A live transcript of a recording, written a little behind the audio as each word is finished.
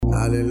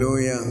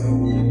Hallelujah.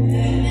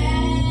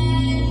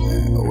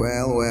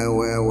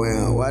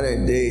 Well. What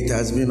a day it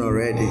has been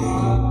already.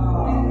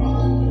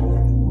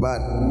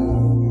 But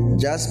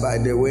just by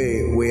the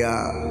way, we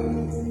are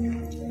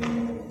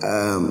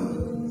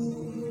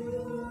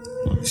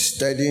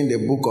studying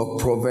the book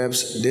of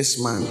Proverbs this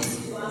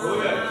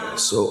month.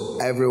 So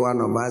every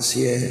one of us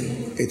here,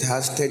 it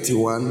has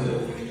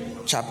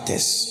 31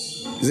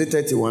 chapters. Is it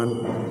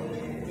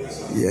 31?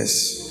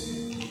 Yes.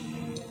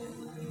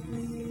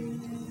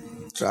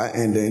 Try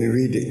and then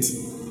read it.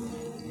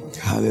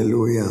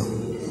 Hallelujah.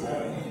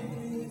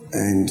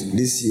 And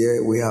this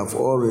year we have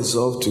all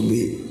resolved to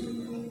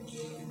be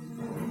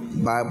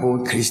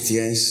Bible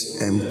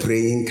Christians and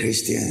praying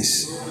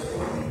Christians.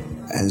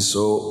 And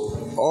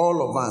so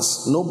all of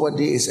us,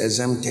 nobody is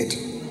exempted.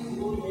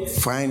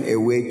 Find a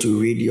way to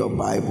read your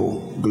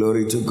Bible.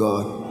 Glory to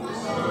God.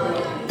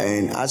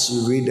 And as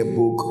you read the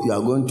book, you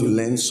are going to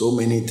learn so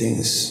many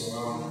things.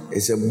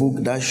 It's a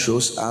book that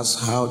shows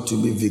us how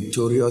to be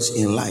victorious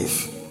in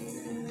life.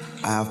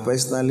 I have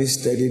personally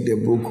studied the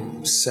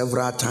book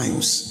several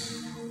times,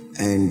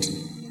 and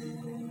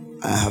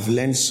I have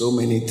learned so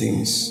many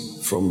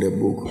things from the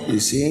book. You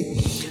see,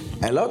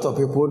 a lot of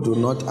people do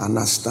not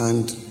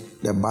understand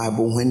the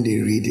Bible when they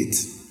read it.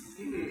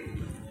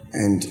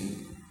 And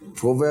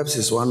Proverbs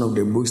is one of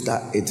the books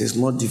that it is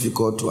not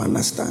difficult to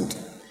understand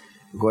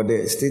because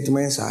the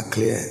statements are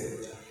clear.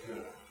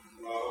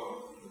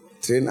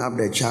 Train up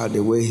the child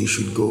the way he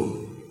should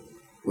go.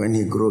 When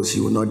he grows,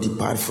 he will not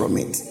depart from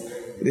it.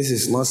 This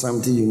is not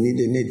something you need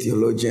any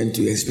theologian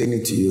to explain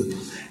it to you.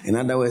 In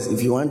other words,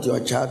 if you want your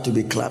child to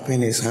be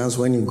clapping his hands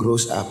when he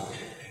grows up,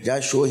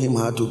 just show him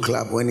how to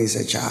clap when he's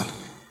a child.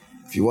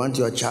 If you want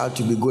your child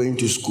to be going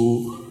to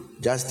school,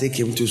 just take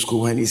him to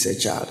school when he's a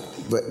child.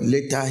 But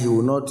later he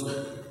will not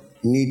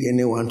need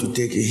anyone to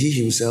take it. He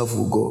himself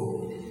will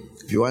go.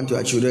 If you want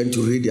your children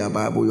to read their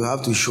Bible, you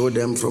have to show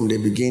them from the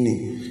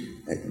beginning.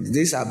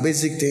 These are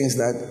basic things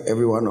that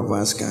every one of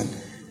us can.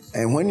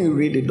 And when you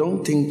read it,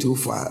 don't think too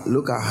far.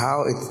 Look at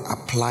how it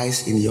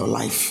applies in your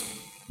life.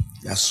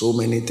 There are so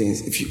many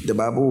things. The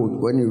Bible,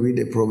 when you read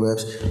the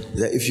Proverbs,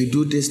 that if you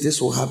do this,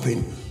 this will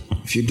happen.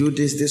 If you do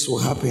this, this will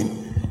happen.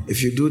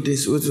 If you do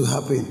this, what will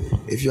happen?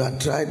 If you have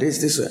tried this,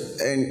 this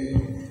will.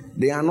 And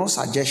they are not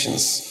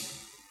suggestions.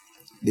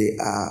 They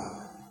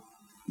are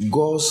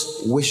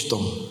God's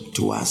wisdom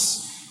to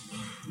us.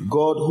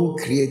 God who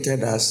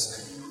created us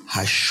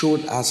has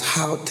showed us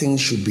how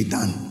things should be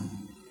done.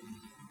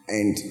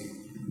 And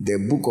the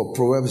book of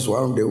Proverbs is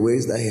one of the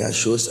ways that he has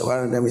shown.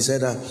 One of them, he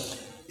said that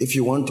if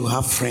you want to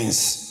have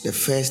friends, the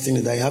first thing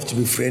is that you have to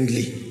be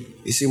friendly.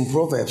 It's in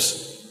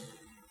Proverbs.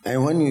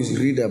 And when you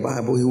read the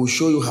Bible, he will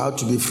show you how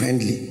to be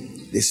friendly.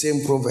 The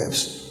same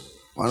Proverbs.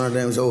 One of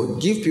them says,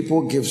 give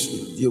people gifts,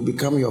 you'll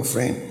become your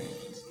friend.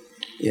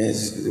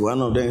 Yes,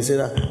 one of them said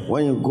that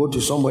when you go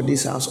to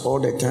somebody's house all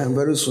the time,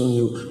 very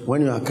soon,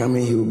 when you are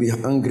coming, he will be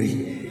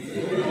hungry.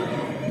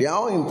 They are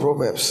all in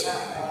Proverbs.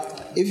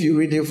 If you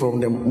read it from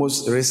the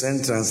most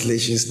recent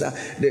translations,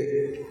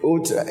 the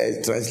old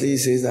translation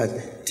says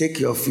that take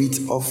your feet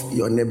off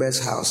your neighbor's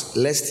house,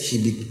 lest he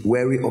be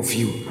weary of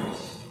you.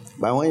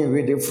 But when you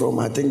read it from,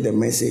 I think the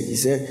message, he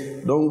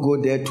said, don't go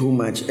there too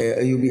much.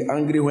 You'll be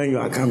angry when you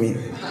are coming.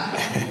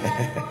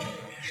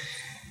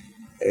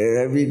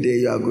 Every day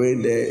you are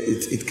going there,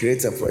 it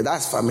creates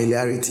that's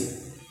familiarity.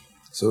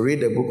 So read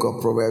the book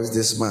of Proverbs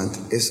this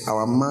month. It's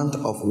our month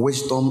of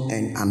wisdom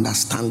and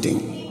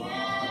understanding.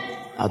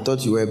 I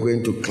thought you were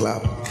going to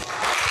clap.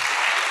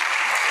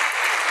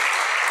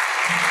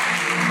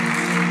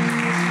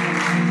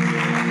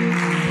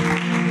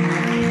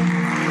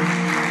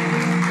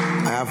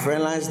 I have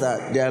realized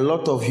that there are a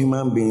lot of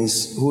human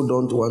beings who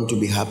don't want to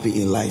be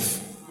happy in life.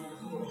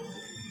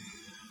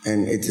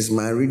 And it is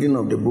my reading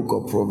of the book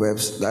of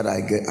Proverbs that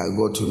I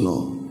got to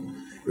know.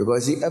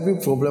 Because see, every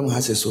problem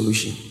has a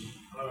solution.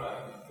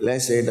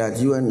 Let's say that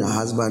you and your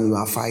husband, you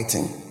are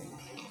fighting.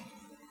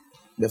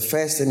 The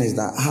first thing is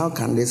that how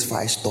can this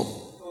fight stop?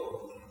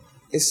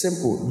 It's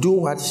simple. Do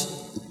what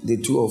the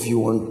two of you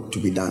want to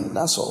be done.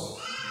 That's all.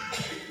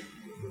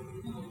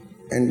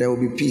 And there will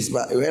be peace.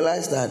 But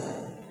realize that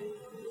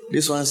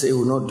this one say he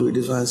will not do it,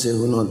 this one say he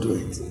will not do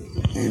it.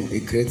 And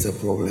it creates a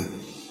problem.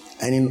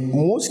 And in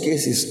most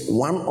cases,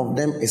 one of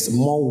them is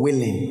more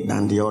willing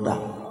than the other.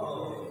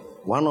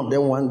 One of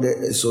them wants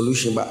a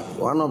solution, but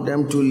one of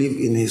them to live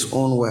in his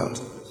own world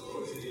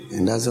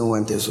and doesn't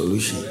want a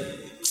solution.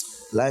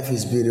 Life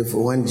is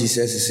beautiful when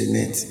Jesus is in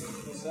it.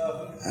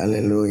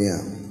 Hallelujah.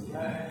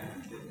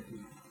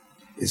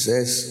 It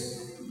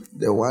says,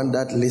 the one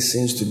that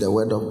listens to the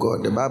word of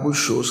God, the Bible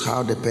shows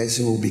how the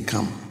person will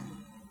become.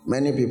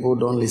 Many people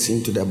don't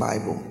listen to the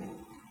Bible.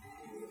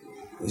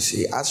 You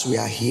see, as we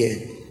are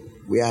here,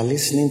 we are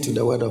listening to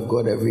the word of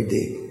God every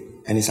day,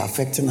 and it's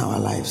affecting our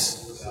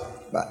lives.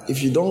 But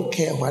if you don't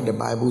care what the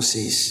Bible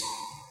says,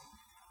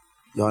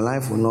 your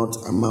life will not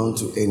amount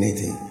to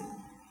anything.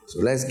 So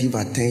let's give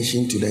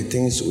attention to the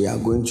things we are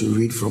going to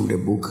read from the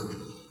book,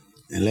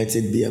 and let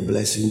it be a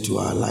blessing to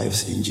our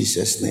lives in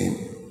Jesus' name.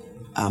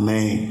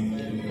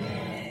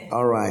 Amen.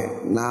 All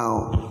right.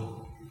 Now,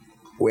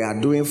 We are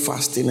doing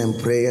fasting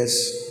and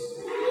prayers.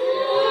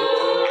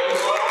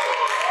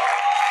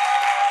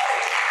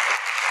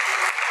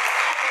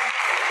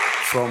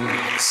 From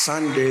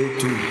Sunday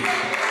to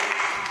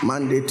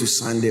Monday to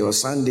Sunday, or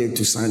Sunday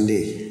to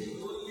Sunday,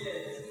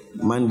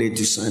 Monday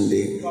to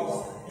Sunday,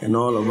 and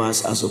all of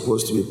us are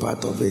supposed to be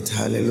part of it.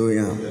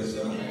 Hallelujah.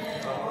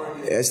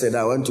 Yesterday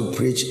I went to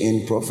preach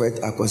in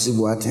Prophet Akwasi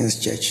Boateng's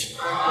church,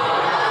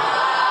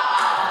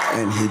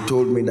 and he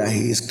told me that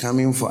he is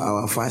coming for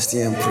our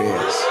fasting and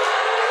prayers.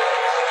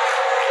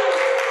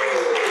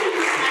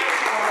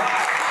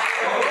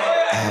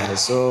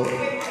 So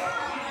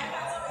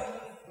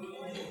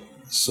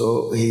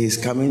he is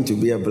coming to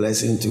be a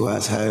blessing to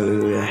us.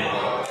 Hallelujah.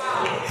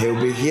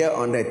 He'll be here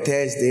on the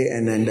Thursday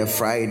and then the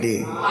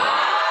Friday.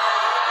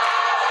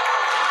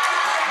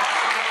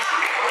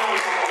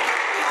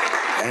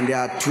 And there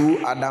are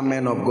 2 other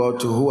men of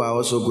God too who are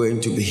also going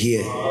to be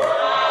here.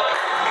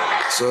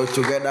 So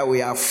together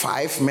we are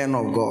 5 men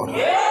of God.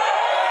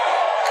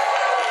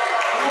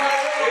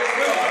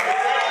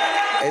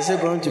 Is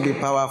it going to be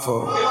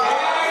powerful?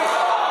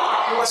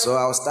 So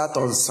I'll start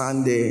on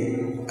Sunday.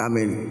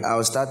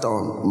 I'll start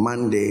on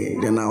Monday,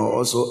 then I'll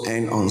also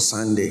end on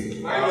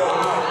Sunday.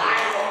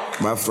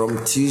 But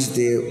from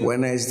Tuesday,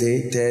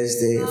 Wednesday,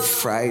 Thursday,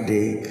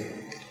 Friday,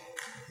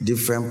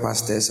 different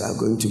pastors are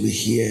going to be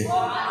here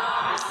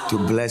to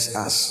bless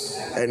us.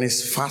 And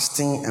it's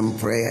fasting and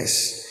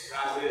prayers.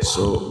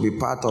 So be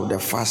part of the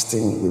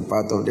fasting, be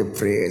part of the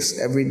prayers.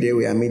 Every day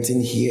we are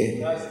meeting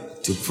here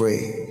to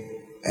pray.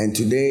 And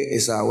today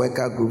is our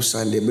worker group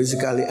Sunday,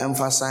 basically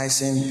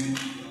emphasizing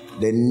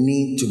the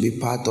need to be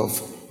part of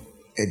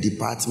a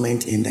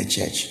department in the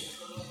church.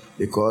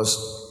 Because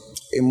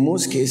in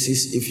most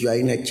cases, if you are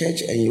in a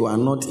church and you are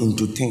not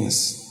into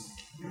things,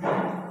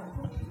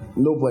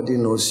 nobody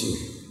knows you.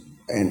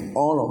 And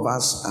all of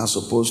us are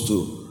supposed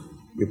to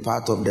be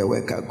part of the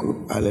worker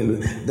group.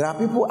 Hallelujah. There are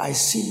people, I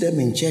see them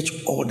in church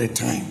all the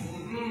time,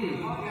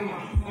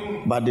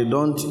 but they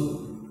don't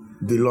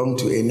belong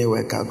to any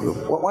worker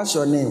group. What's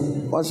your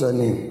name? What's your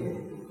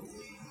name?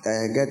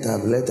 Get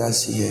up. Let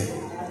us see here.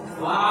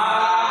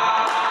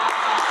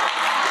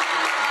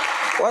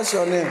 What's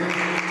your name?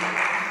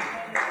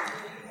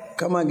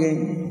 Come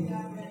again.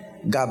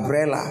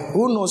 Gabriela.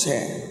 Who knows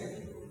her?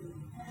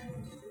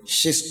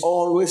 She's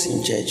always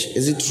in church.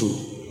 Is it true?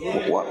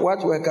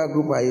 What worker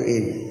group are you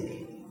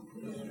in?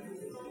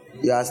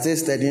 You are still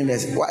studying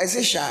this. Why is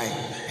he shy?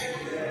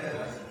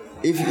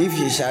 If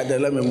he's shy,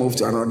 then let me move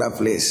to another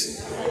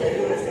place.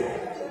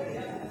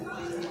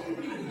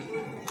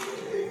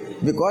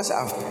 Because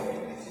after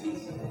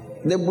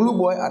the blue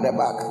boy at the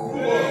back,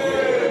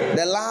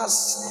 the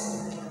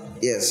last,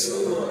 yes.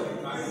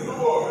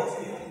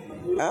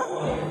 Huh?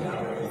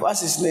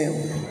 What's his name?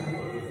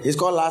 He's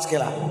called Last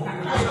Killer.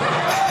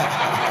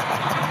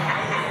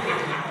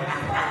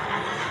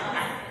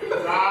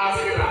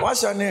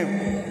 What's your name?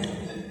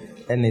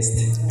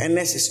 Ernest.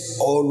 Ernest is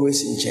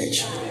always in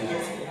church.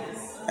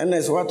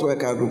 Ernest, what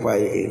worker group are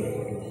you in?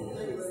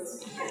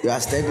 You are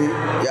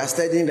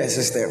studying the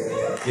system.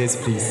 Yes,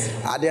 please.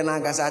 I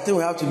think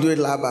we have to do it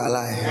lie by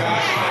lie.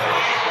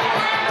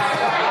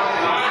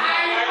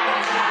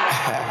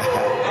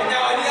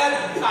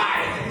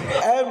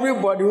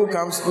 Everybody who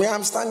comes,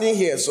 I'm standing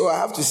here, so I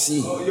have to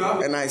see,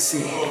 and I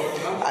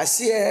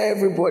see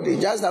everybody.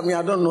 Just that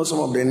I don't know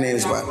some of the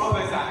names, but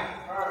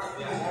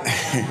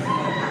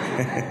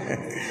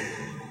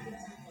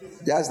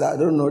just that I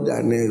don't know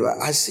their names, but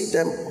I see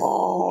them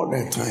all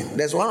the time.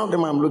 There's one of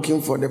them I'm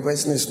looking for. The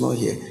person is not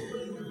here.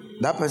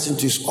 That person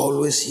is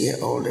always here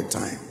all the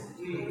time.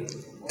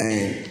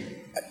 And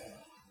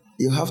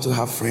you have to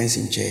have friends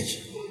in church.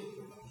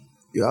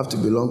 You have to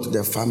belong to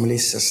the family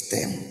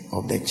system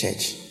of the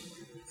church.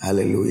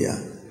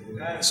 Hallelujah.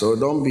 So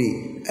don't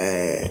be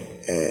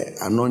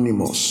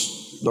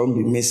anonymous. Don't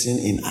be missing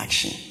in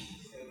action.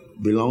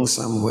 Belong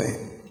somewhere.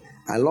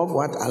 I love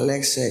what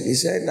Alex said. He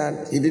said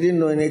that he didn't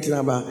know anything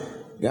about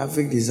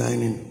graphic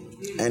designing.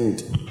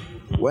 And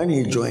when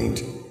he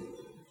joined,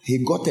 he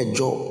got a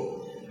job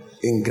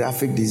in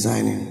graphic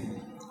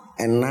designing.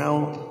 And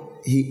now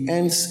he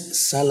earns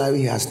salary.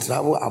 He has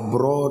traveled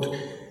abroad.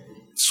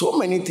 So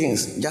many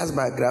things just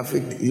by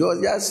graphic. He was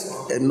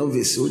just a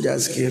novice who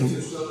just came.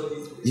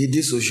 He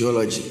did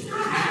sociology.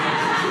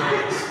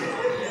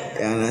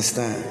 You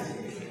understand?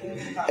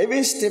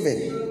 Even Stephen,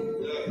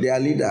 their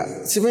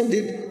leader, Stephen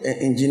did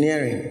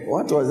engineering.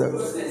 What was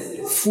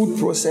it? Food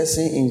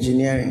processing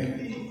engineering.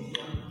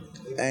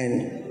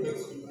 And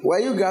were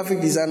you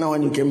graphic designer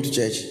when you came to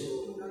church?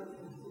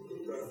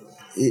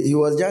 He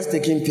was just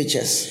taking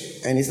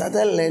pictures. And he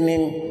started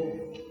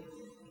learning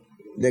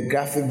the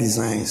graphic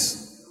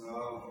designs.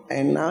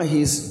 And now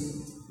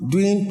he's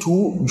doing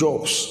 2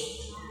 jobs.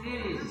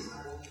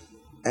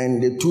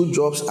 And the 2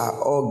 jobs are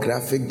all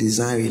graphic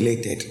design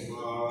related.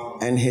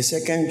 And his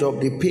second job,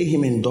 they pay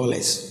him in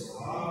dollars.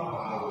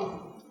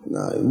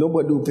 Now,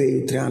 nobody will pay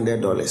you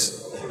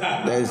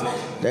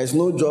 $300. There's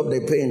no job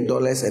they pay in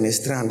dollars and it's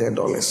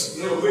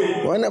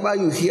 $300. Whenever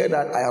you hear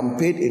that I am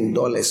paid in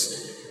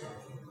dollars,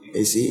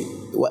 you see,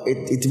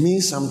 it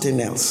means something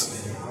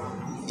else.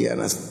 You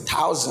understand?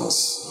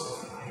 Thousands.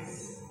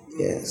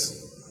 Yes.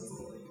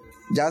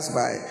 Just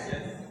by,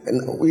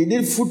 and we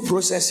did food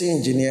processing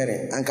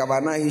engineering, and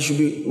Kabana, he should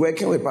be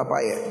working with Papa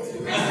here.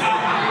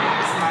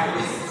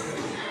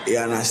 You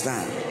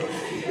understand?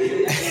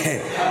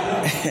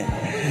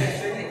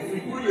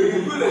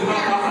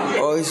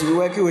 Or he should be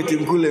working with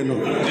Nkule, no?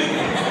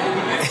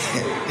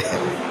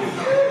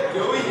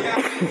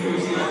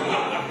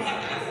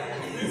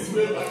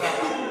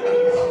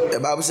 The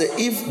Bible says,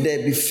 if there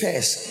be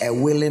first a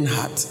willing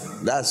heart,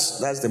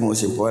 that's the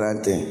most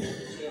important thing.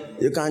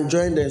 You can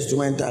join the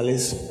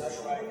instrumentalists.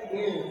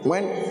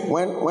 When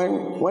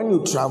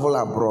you travel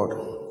abroad,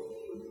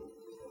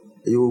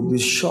 you will be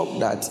shocked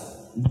that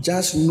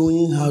just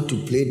knowing how to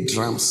play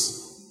drums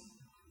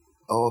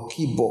or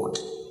keyboard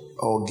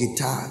or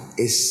guitar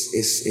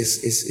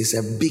is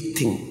a big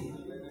thing.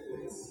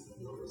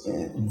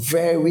 Yeah,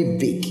 very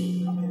big.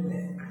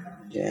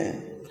 Yeah.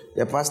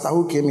 The pastor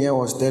who came here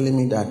was telling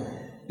me that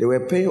they were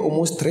paying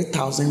almost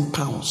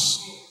 £3,000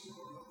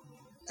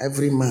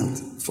 every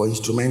month for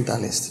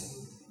instrumentalists.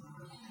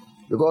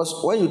 Because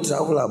when you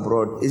travel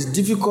abroad, it's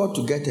difficult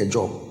to get a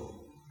job.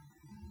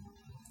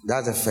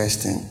 That's the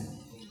first thing.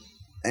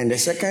 And the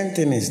second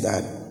thing is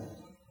that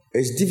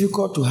it's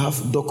difficult to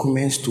have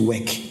documents to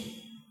work.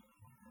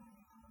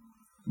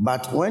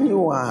 But when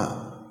you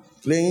are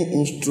playing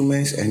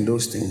instruments and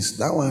those things,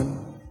 that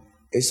one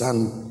is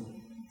an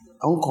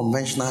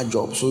unconventional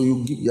job. So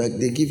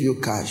they give you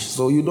cash.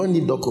 So you don't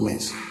need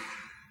documents.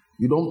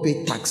 You don't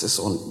pay taxes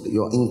on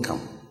your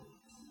income.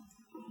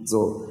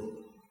 So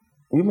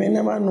you may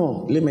never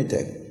know,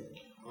 limited,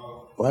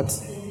 what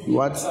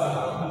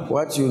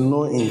you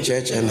know in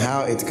church and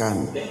how it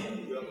can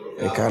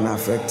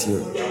affect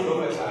you.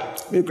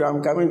 Because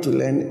I'm coming to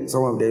learn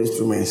some of the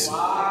instruments.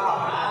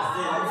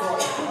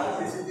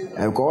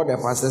 And all the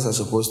pastors are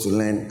supposed to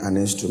learn an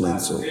instrument,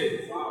 so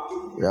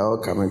we are all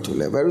coming to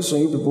learn. Very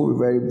soon you people will be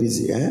very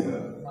busy,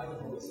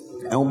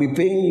 And we'll be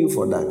paying you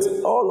for that,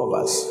 all of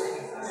us.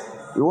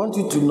 We want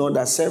you to know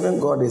that serving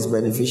God is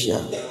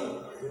beneficial.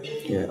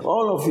 Yeah.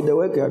 All of you, the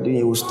work you are doing,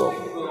 you will stop.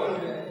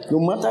 No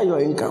matter your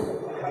income.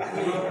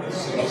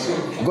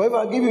 God, if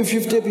I give you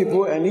 50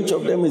 people and each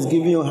of them is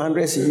giving you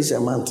 100 cedis a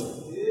month,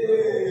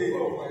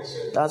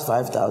 that's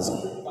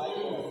 5,000.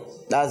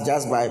 That's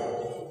just by,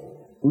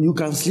 you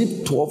can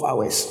sleep 12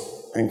 hours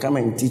and come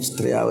and teach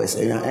 3 hours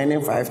and you're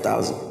earning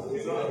 5,000.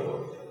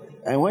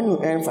 And when you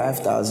earn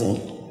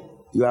 5,000,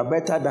 you are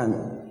better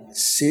than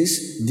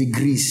 6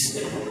 degrees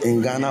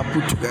in Ghana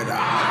put together.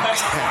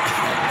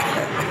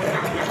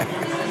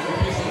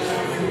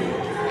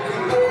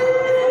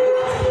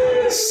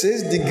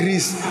 6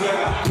 degrees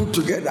put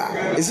together.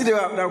 You see, they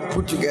have done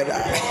put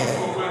together.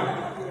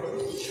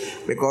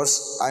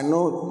 Because I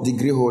know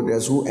degree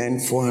holders who earn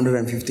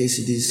 450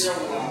 cedis.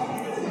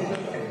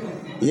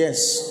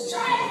 Yes.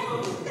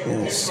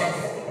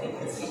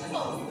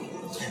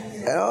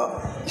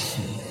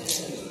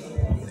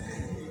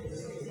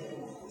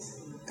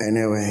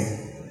 Anyway,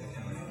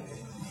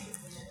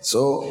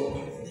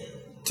 so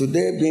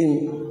today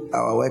being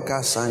our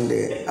Worker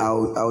Sunday,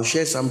 I'll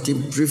share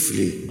something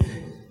briefly.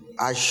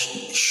 I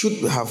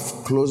should have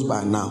closed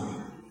by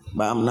now,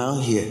 but I'm now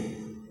here.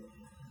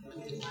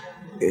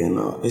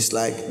 It's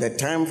like the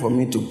time for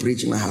me to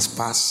preach now has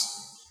passed,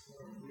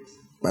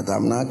 but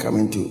I'm now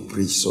coming to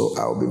preach. So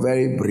I'll be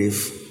very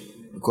brief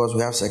because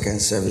we have second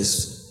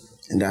service,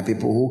 and there are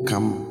people who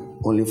come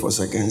only for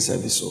second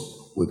service, so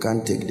we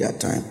can't take their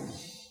time.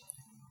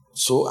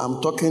 So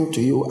I'm talking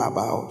to you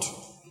about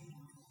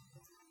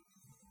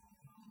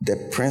the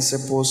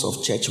principles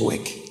of church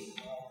work.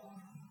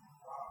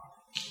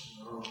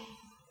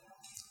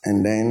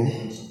 And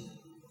then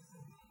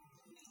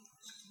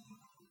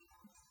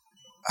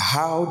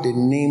how the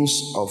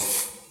names of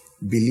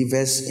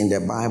believers in the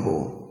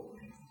Bible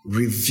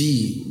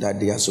reveal that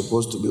they are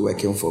supposed to be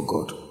working for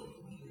God.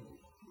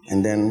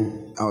 And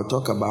then I'll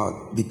talk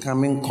about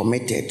becoming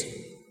committed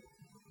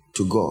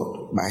to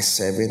God by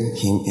serving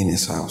Him in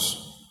His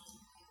house.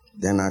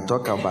 Then I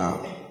talk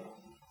about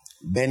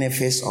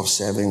benefits of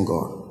serving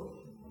God.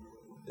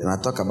 Then I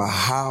talk about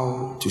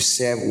how to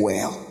serve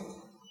well.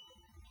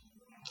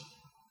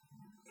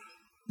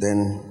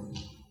 Then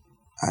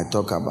I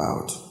talk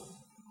about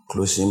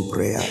closing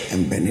prayer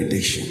and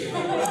benediction.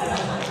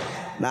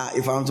 Now,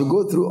 if I'm to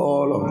go through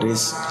all of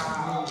this,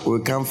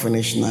 we can't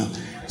finish now.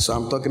 So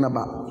I'm talking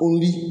about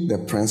only the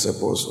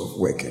principles of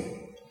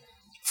working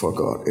for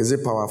God. Is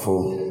it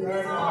powerful?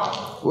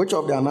 Which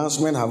of the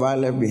announcements have I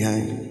left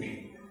behind?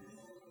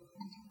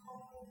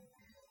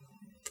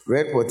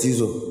 Red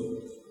Potizo.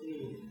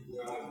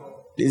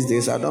 These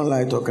days, I don't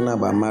like talking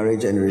about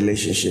marriage and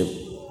relationship.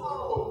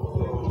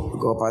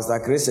 Because Pastor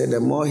Chris said the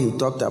more he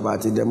talked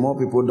about it, the more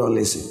people don't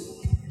listen.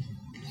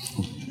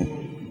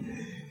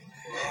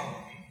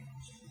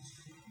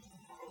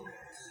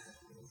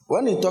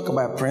 When you talk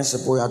about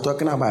principle, you are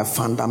talking about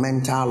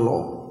fundamental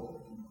law.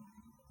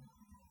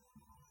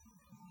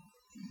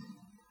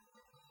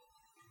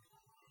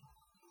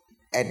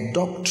 A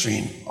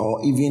doctrine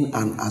or even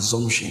an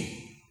assumption.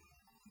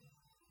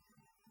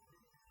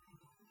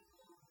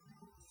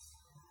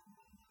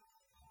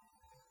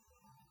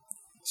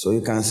 So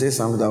you can say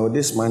something that, oh,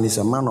 this man is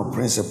a man of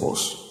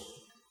principles.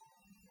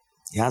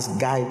 He has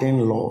guiding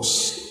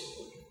laws.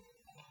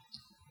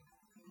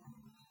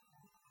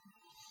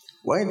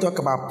 When you talk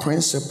about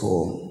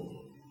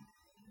principle,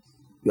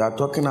 you are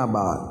talking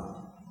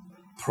about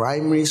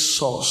primary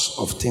source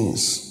of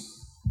things.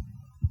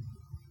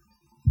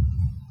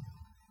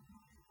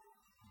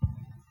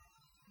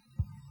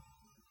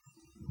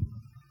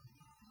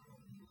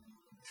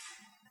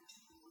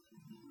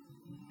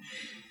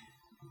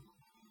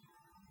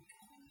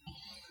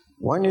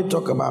 When you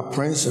talk about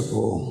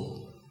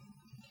principle,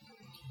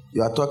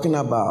 you are talking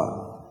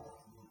about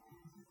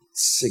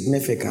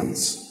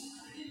significance.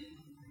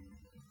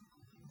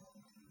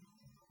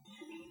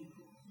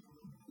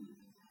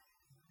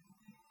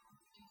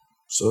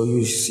 So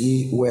you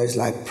see words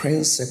like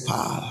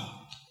principal,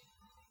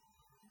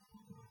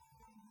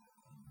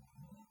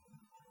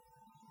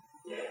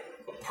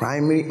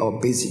 primary or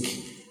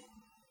basic.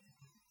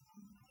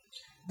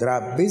 There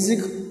are basic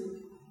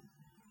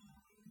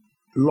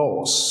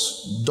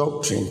laws,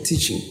 doctrine,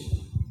 teaching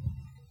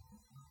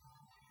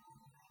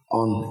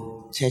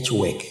on church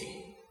work.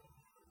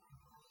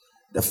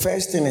 The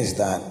first thing is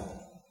that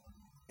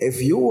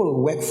if you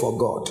will work for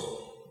God,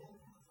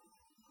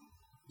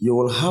 you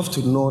will have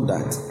to know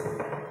that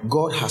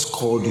God has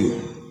called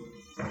you.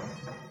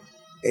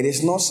 It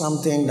is not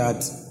something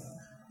that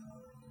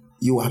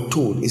you are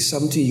told, it's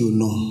something you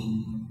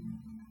know.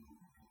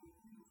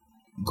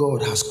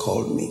 God has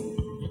called me.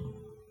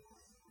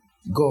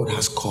 God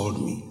has called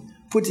me.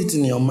 Put it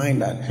in your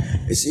mind that,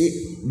 you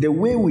see, the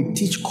way we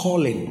teach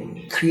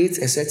calling creates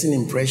a certain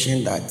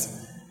impression that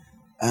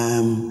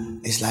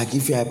it's like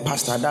if you're a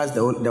pastor, that's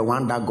the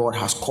one that God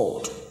has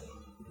called.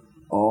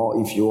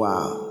 Or if you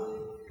are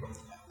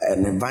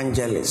an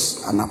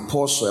evangelist, an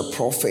apostle, a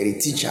prophet, a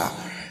teacher,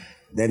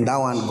 then that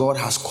one God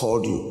has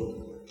called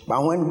you.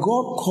 But when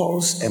God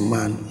calls a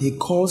man, he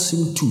calls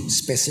him to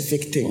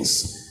specific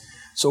things.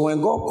 So when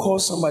God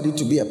calls somebody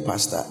to be a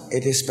pastor,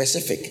 it is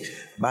specific.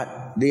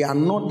 But they are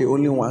not the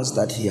only ones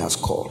that he has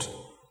called.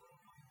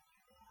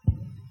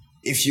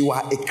 If you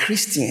are a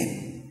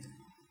Christian,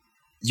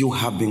 you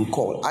have been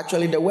called.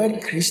 Actually, the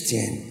word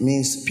Christian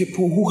means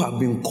people who have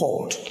been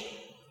called.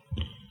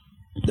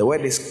 The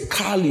word is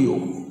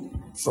kalio,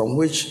 from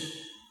which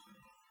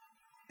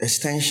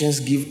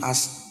extensions give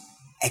us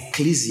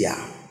ecclesia.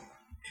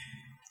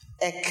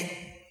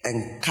 Ek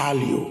and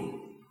kalio,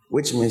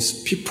 which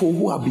means people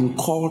who have been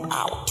called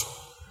out.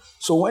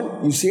 So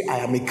when you say I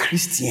am a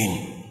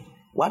Christian,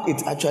 what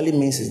it actually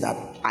means is that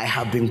I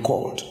have been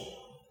called.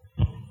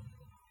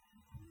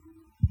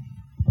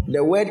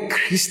 The word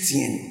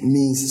Christian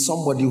means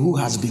somebody who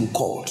has been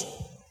called.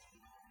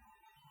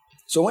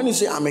 So when you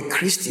say I'm a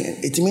Christian,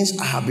 it means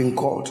I have been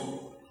called.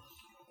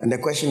 And the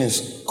question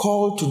is,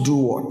 called to do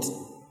what?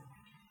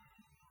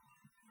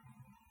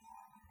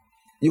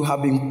 You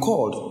have been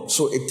called.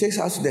 So it takes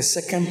us to the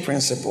second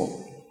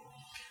principle.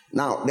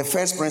 Now, the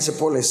first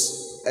principle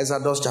is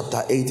Exodus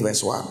chapter 8,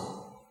 verse 1.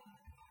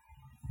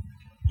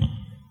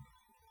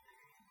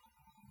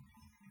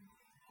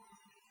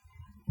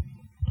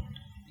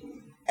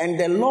 And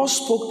the Lord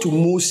spoke to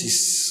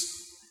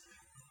Moses,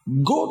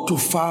 go to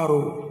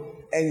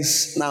Pharaoh. And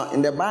now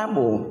in the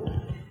Bible,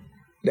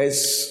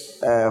 there's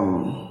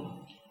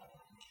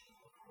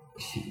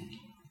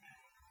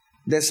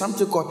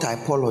something called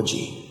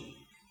typology.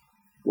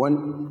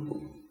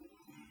 When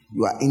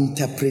you are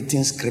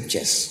interpreting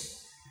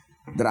scriptures,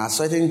 there are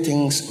certain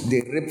things,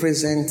 they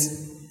represent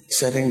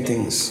certain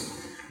things.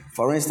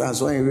 For instance,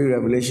 when you read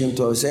Revelation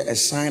 12, it says a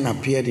sign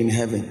appeared in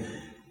heaven.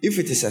 If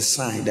it is a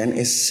sign, then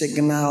it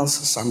signals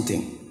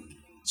something.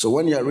 So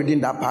when you are reading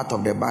that part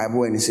of the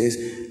Bible and it says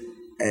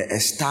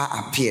a star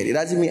appeared, it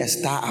doesn't mean a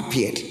star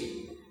appeared.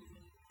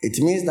 It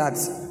means that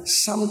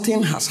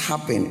something has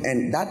happened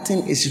and that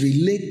thing is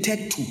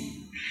related to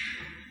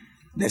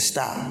the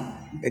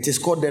star. It is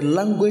called the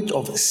language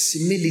of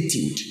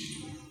similitude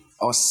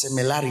or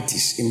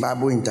similarities in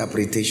Bible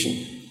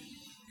interpretation.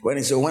 When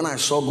it says, when I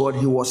saw God,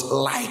 he was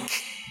like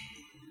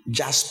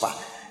jasper.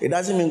 It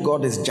doesn't mean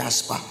God is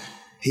jasper.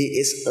 He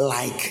is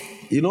like,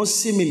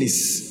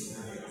 similes.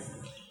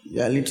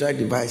 Yeah, literary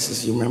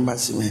devices, you remember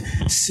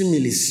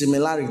similes,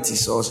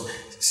 similarities or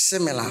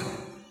similar.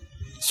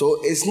 So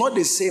it's not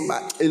the same,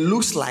 but it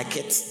looks like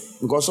it.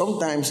 Because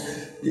sometimes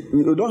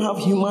you don't have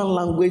human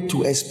language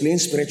to explain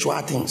spiritual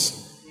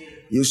things.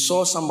 You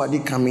saw somebody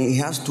coming, he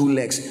has 2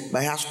 legs,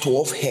 but he has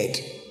 12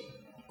 heads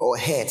or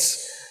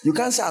heads. You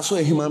can't say I saw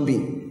a human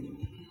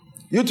being.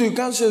 You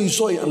can't say you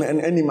saw an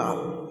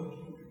animal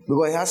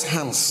because he has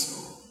hands.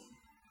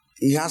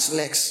 He has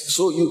legs.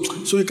 So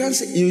you can't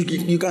say,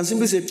 you can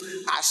simply say,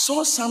 I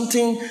saw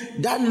something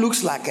that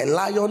looks like a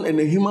lion and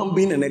a human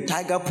being and a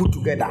tiger put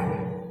together.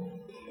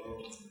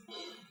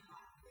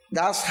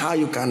 That's how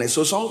you can.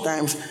 So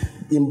sometimes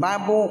in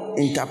Bible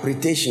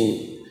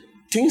interpretation,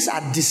 things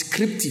are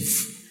descriptive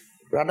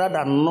rather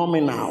than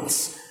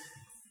nominals.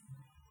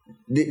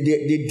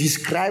 They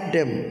describe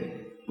them.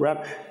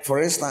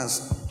 For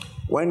instance,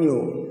 when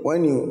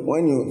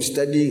you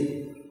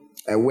study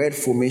a word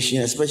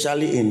formation,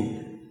 especially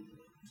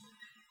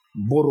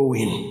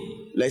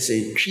borrowing. Let's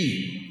say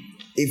tree.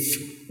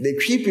 If the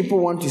tree people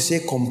want to say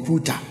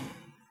computer,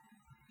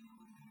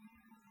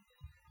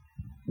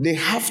 they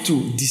have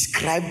to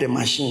describe the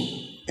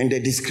machine, and the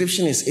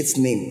description is its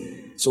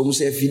name. So we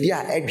say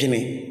Fidia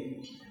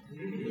Edgene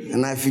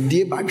and I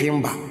Fidia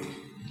Bagrimba.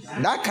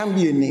 That can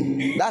be a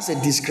name. That's a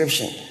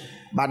description.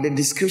 But the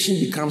description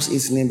becomes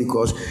its name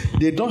because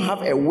they don't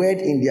have a word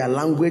in their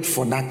language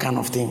for that kind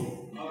of thing.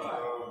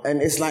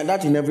 And it's like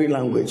that in every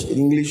language. In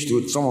English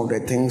too, some of the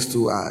things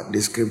too are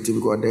descriptive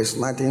because there's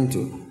nothing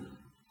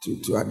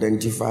to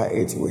identify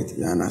it with.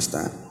 You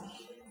understand?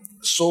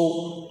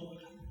 So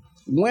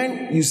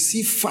when you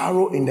see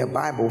Pharaoh in the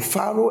Bible,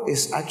 Pharaoh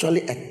is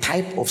actually a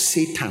type of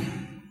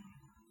Satan.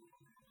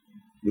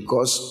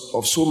 Because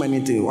of so many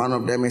things. One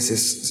of them is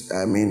his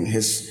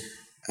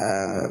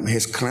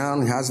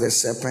crown. He has the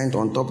serpent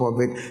on top of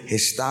it.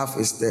 His staff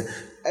is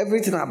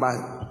everything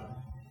about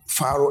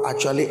Pharaoh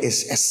actually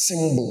is a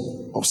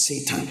symbol of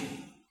Satan.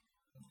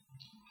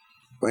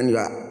 When you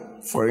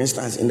are, for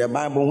instance, in the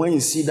Bible, when you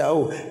see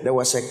that, there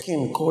was a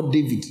king called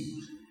David.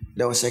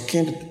 There was a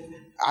king,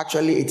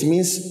 actually it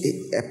means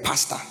a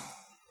pastor.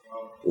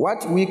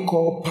 What we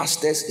call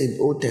pastors in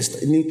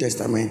New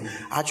Testament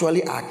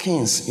actually are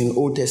kings in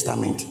Old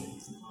Testament.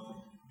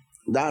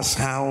 That's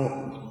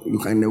how you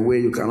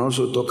can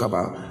also talk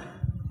about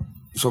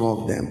some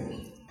of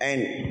them.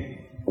 And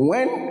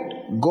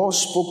when God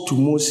spoke to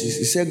Moses,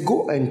 he said,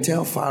 go and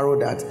tell Pharaoh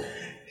that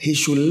he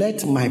should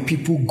let my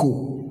people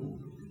go.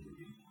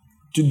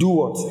 To do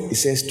what? He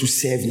says, to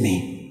serve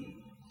me.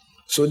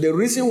 So the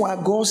reason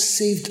why God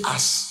saved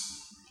us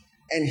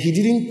and he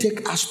didn't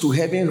take us to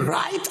heaven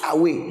right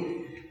away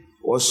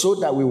was so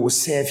that we will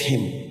serve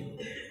him.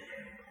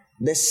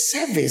 The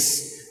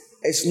service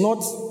is not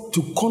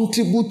to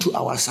contribute to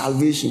our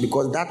salvation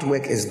because that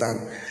work is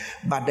done.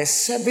 But the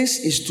service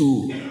is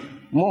to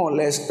more or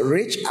less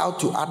reach out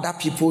to other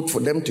people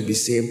for them to be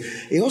saved.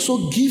 It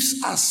also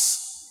gives us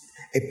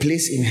a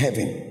place in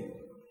heaven.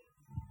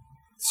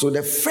 So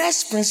the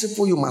first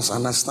principle you must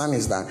understand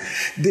is that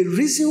the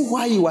reason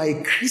why you are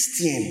a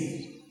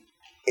Christian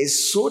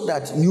is so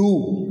that you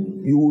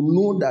will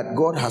know that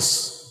God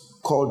has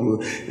called you.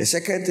 The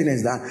second thing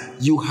is that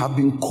you have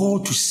been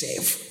called to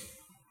serve.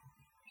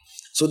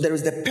 So there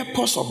is the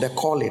purpose of the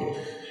calling.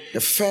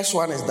 The first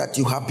one is that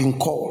you have been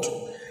called.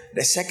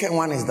 The second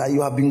one is that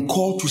you have been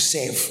called to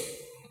serve.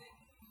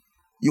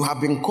 You have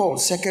been called.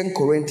 2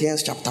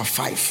 Corinthians chapter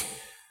 5,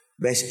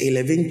 verse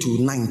 11 to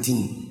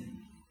 19.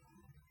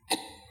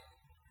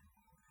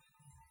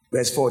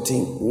 Verse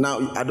 14.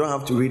 Now, I don't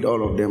have to read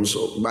all of them,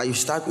 but you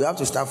have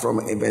to start from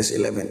verse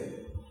 11.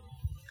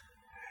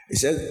 It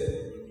says,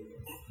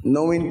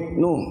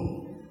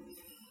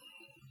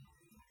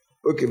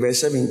 verse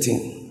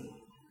 17.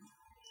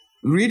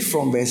 Read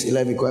from verse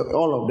 11 because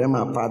all of them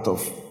are part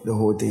of the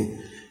whole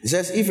thing. It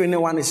says, if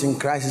anyone is in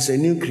Christ, it's a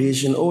new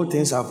creation. All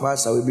things are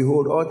passed away.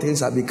 Behold, all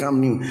things have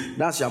become new.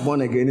 That's your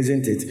born again,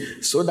 isn't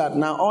it? So that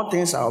now all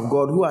things are of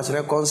God, who has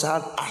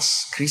reconciled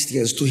us,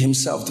 Christians, to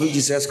himself through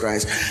Jesus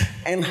Christ,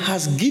 and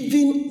has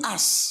given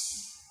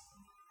us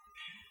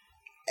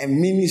a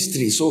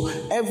ministry. So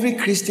every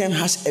Christian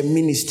has a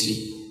ministry.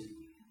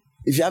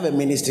 If you have a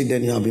ministry,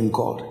 then you have been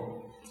called.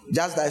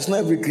 Just that it's not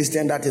every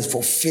Christian that is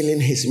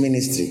fulfilling his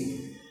ministry.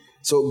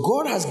 So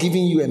God has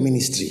given you a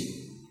ministry.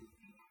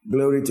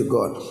 Glory to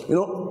God. You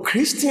know,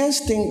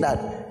 Christians think that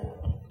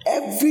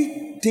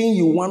everything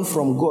you want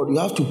from God, you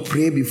have to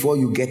pray before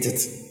you get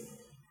it.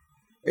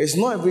 It's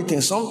not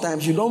everything.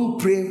 Sometimes you don't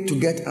pray to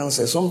get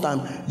answers.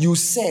 Sometimes you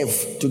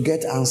serve to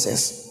get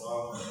answers.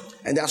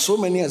 And there are so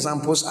many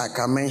examples I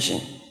can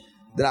mention.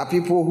 There are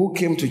people who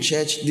came to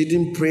church,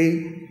 didn't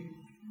pray.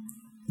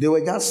 They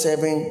were just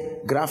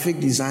serving,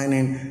 graphic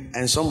designing,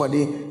 and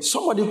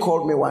somebody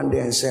called me one day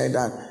and said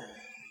that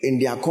in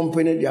their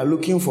company, they are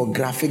looking for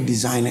graphic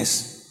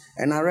designers.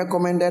 And I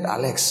recommended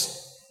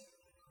Alex.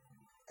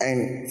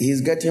 And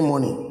he's getting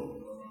money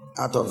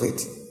out of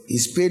it.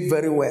 He's paid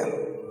very well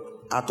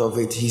out of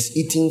it. He's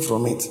eating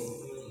from it.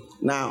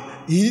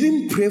 Now, he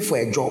didn't pray for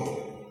a job.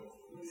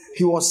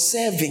 He was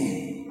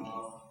serving.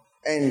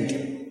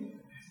 And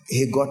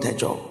he got a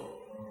job.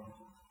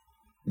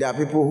 There are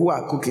people who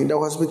are cooking. The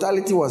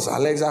hospitality was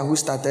Alexa who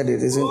started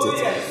it, isn't it?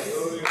 Yes.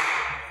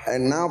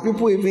 And now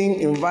people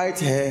even invite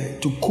her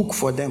to cook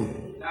for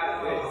them.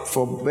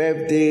 For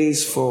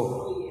birthdays,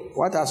 for...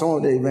 What are some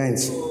of the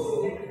events?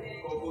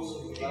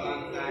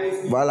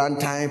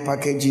 Valentine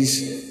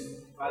packages,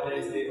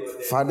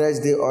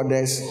 Father's Day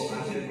orders,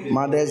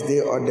 Mother's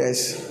Day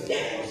orders,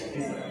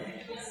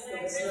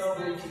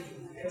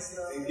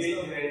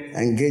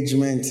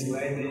 engagement.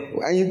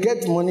 And you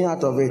get money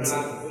out of it.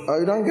 Or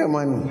you don't get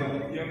money.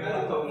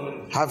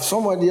 Have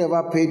somebody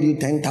ever paid you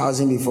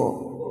 10,000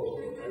 before?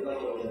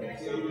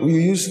 You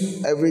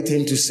use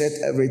everything to set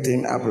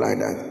everything up like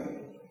that.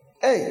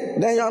 Hey,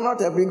 then you're not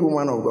a big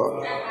woman of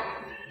God.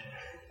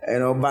 You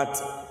know,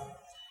 but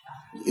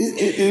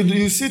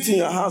you sit in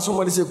your house,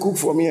 somebody say, cook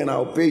for me and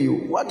I'll pay you.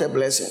 What a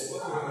blessing.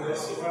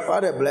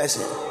 What a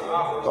blessing.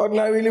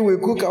 Ordinarily, we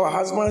cook, our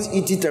husbands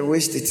eat it and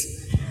waste it.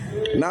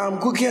 Now I'm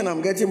cooking and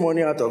I'm getting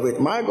money out of it.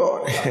 My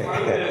God.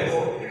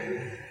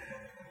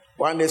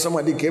 One day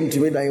somebody came to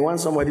me that he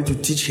wants somebody to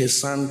teach his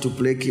son to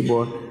play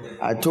keyboard.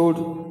 I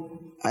told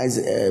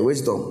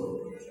Wisdom,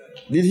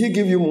 did he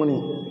give you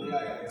money?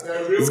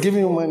 He's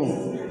giving you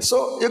money.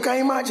 So you can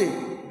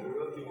imagine.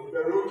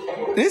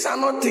 These are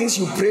not things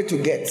you pray to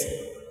get.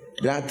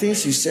 There are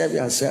things you serve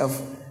yourself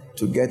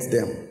to get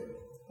them.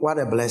 What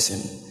a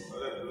blessing.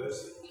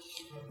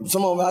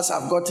 Some of us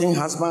have gotten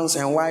husbands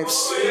and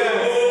wives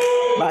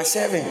by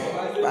serving.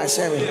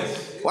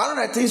 One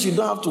of the things you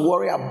don't have to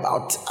worry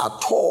about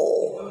at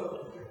all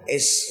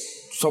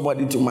is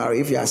somebody to marry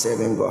if you are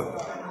serving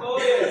God.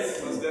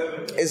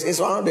 It's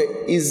one of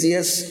the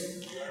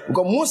easiest,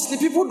 because mostly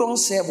people don't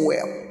serve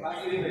well.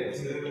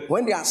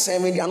 When they are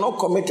serving, they are not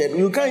committed.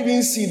 You can't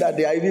even see that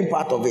they are even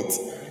part of it.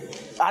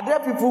 Are there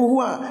people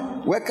who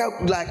are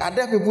are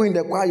there people in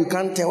the choir you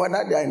can't tell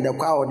whether they are in the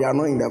choir or they are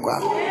not in the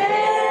choir?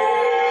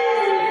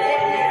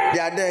 They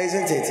are there,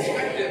 isn't it?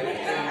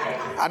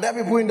 Are there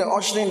people in the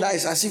ushering that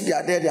is as if they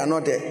are there, they are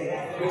not there?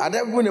 Are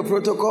there people in the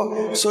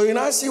protocol? So you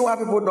now see why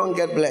people don't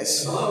get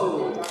blessed.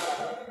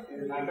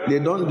 They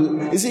don't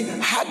do. You see,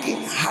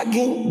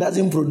 hugging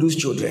doesn't produce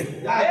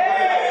children.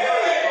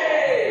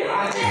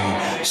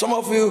 Some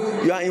of you,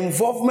 your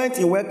involvement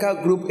in worker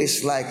group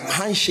is like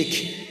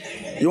handshake.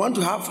 You want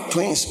to have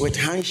twins with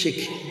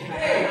handshake.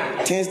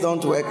 Things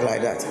don't work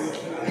like that.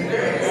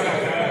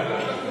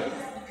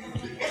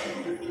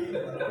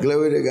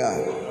 Glory to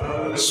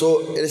God.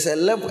 So it is a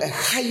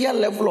higher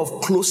level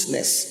of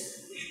closeness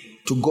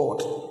to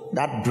God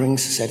that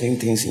brings certain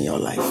things in your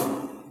life.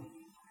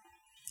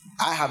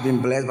 I have been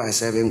blessed by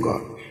serving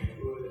God.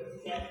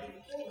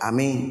 I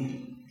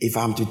mean, if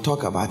I'm to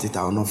talk about it,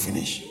 I will not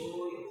finish.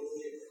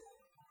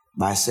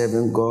 By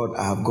serving God,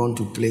 I have gone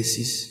to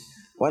places.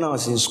 When I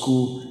was in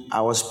school, I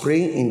was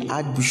praying in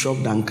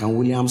Archbishop Duncan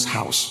Williams'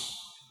 house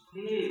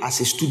as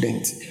a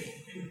student.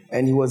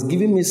 And he was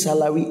giving me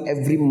salary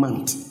every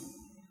month.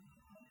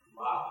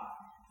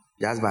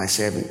 Just by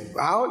serving.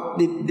 How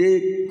did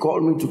they call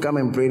me to come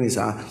and pray in his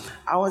house?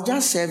 I was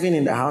just serving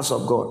in the house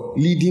of God,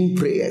 leading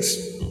prayers.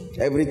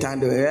 Every time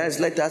they were, yes,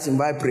 let us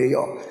invite prayer.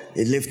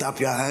 They lift up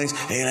your hands,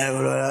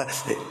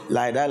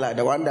 like that, like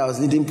the one that was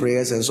leading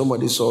prayers, and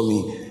somebody saw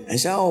me and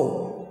said,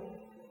 oh,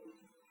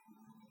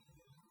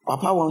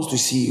 Papa wants to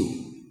see you.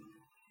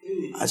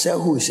 I said,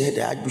 who? He said,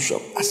 the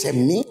Archbishop. I said,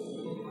 me?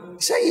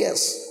 He said,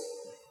 yes.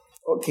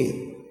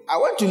 Okay. I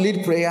went to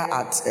lead prayer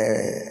at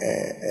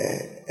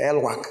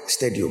Elwak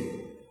Stadium.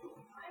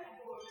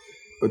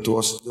 It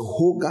was the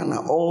whole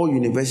Ghana. All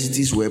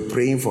universities were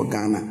praying for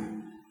Ghana.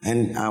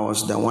 And I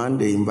was the one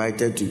they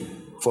invited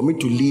for me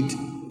to lead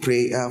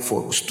prayer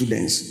for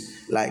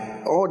students. Like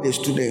all the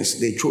students,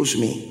 they chose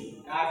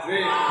me.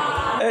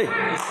 Hey,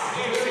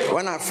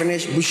 when I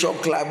finished,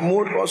 Bishop Clive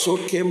Moore also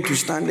came to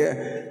stand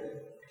there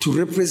to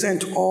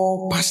represent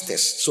all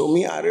pastors. So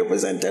me, I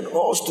represented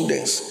all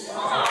students.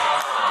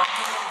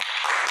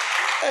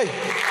 Hey,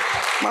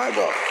 my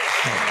God.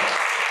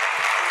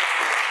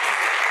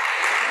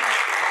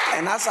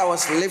 And as I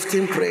was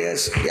lifting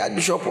prayers, the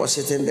Archbishop was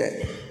sitting there.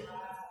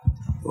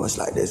 It was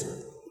like this.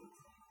 Then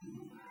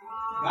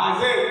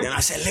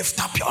I said, lift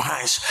up your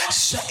hands.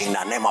 Say in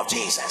the name of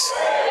Jesus.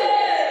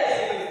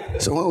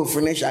 So when we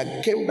finished,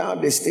 I came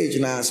down the stage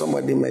now.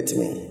 Somebody met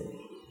me.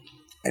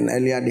 And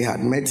earlier they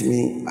had met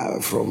me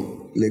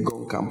from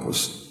Legon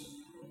campus.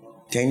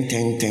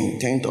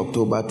 10th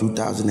October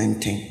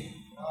 2010.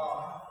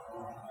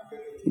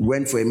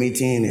 Went for a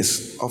meeting in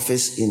his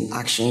office in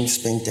Action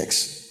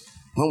Spentex.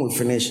 When we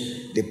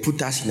finished, they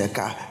put us in the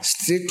car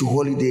straight to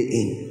Holiday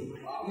Inn.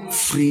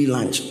 Free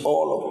lunch,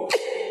 all of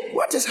it.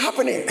 What is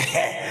happening?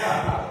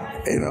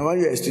 When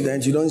you're a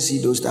student, you don't see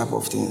those type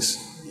of things.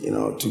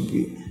 To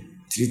be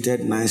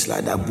treated nice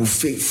like that,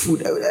 buffet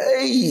food.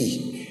 Hey,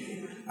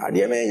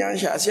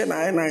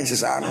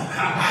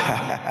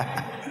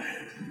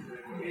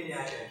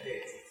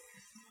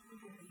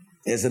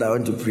 He said, I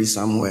went to preach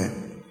somewhere.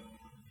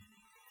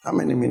 How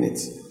many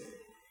minutes?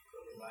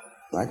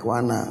 Like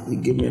 1 hour. He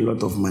gave me a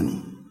lot of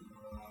money.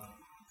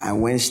 I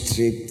went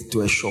straight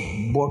to a shop,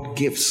 bought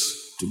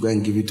gifts to go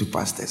and give it to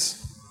pastors.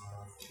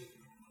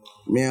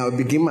 May I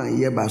begin my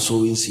year by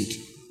sowing seed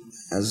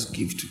as a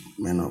gift to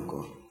men of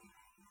God.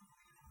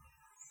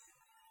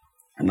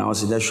 And I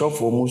was in the shop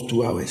for almost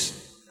 2 hours,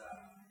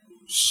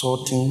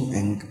 sorting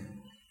and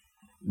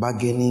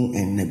bargaining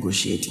and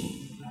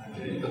negotiating.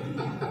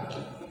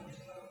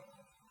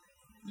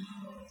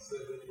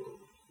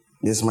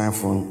 This my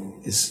phone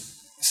is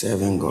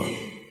serving God.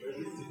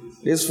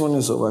 This phone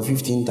is over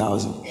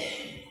 15,000.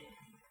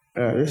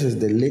 This is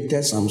the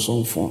latest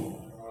Samsung phone.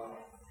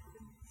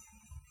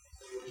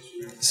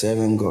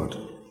 Serving God.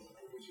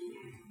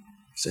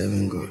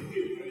 Serving God.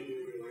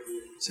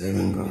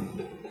 Serving God.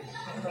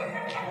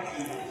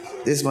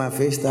 This is my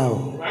face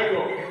towel.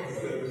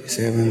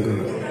 Serving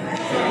God.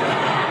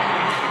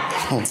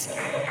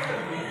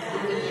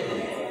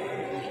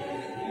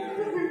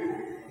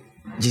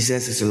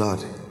 Jesus is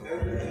Lord.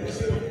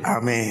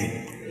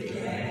 Amen.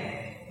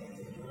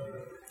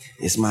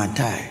 It's my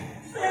tie.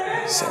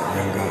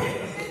 Serving God.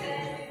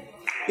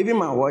 Even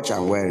my watch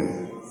I'm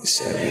wearing is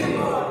serving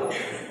God.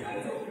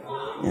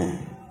 Yeah.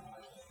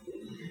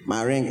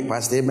 My ring,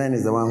 Pastor Amen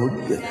is the one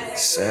who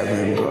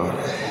serving God.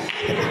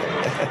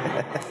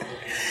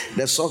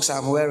 The socks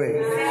I'm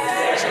wearing.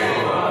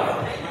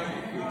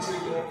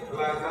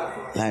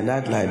 Like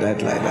that.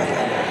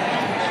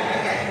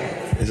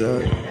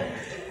 So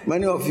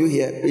many of you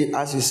here,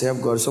 as you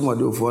serve God,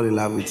 somebody will fall in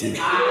love with you.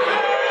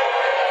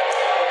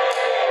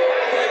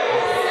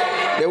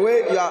 The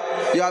way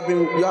you have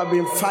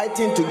been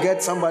fighting to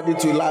get somebody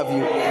to love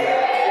you.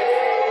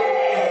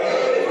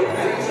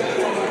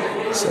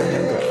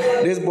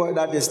 This boy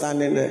that is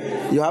standing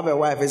there, you have a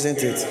wife, isn't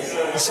it?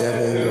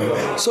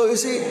 So you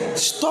see,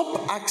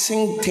 stop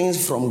asking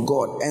things from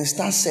God and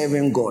start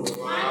serving God.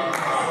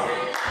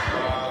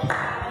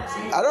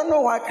 I don't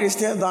know why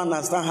Christians don't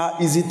understand how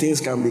easy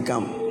things can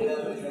become.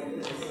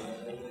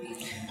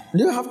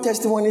 Do you have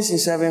testimonies in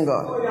serving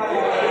God?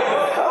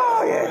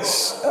 Oh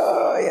yes.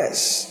 Oh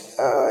yes.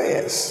 Oh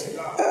yes.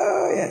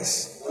 Oh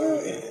yes.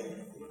 Oh yes.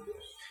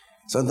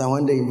 Sometimes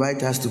when they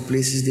invite us to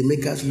places, they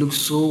make us look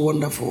so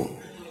wonderful.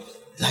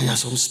 Like you're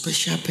some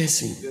special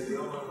person.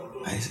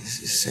 I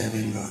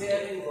serving God.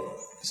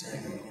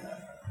 Serving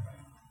God.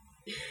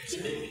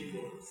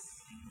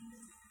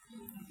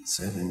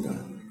 Serving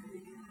God.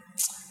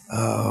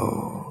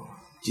 Oh,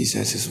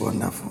 Jesus is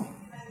wonderful.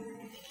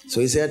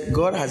 So he said,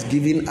 God has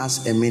given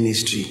us a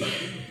ministry.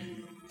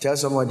 Tell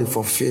somebody,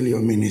 fulfill your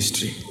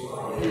ministry.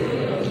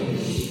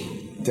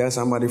 Tell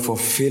somebody,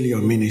 fulfill your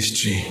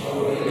ministry.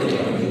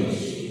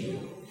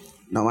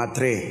 Number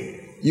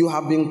 3, you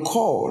have been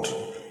called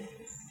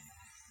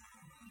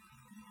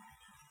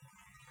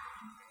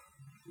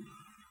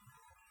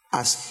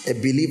as a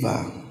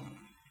believer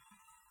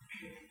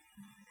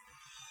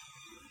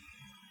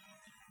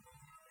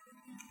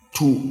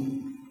to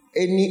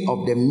any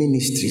of the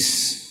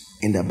ministries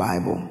in the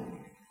Bible.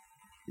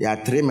 There are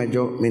 3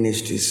 major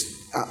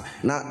ministries.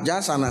 Now,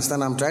 just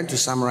understand, I'm trying to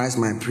summarize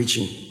my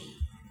preaching.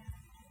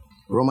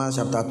 Romans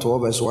chapter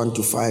 12, verse 1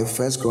 to 5,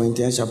 1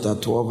 Corinthians chapter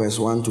 12, verse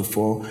 1 to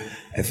 4,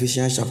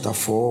 Ephesians chapter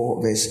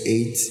 4, verse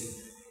 8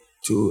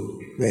 to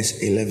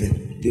verse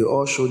 11. They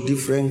all show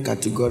different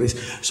categories.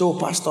 So,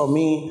 Pastor,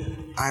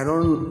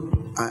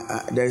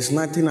 there is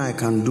nothing I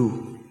can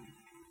do.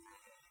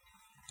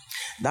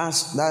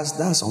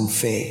 That's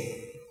unfair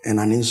and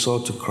an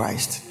insult to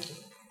Christ.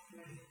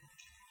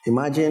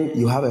 Imagine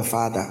you have a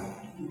father.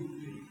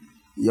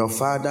 Your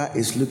father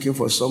is looking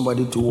for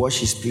somebody to wash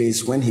his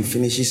plates when he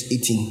finishes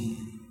eating.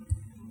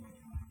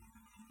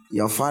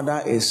 Your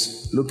father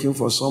is looking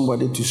for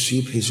somebody to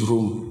sweep his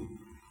room.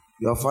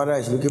 Your father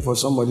is looking for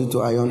somebody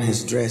to iron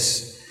his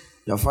dress.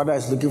 Your father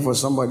is looking for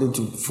somebody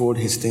to fold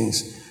his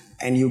things.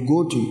 And you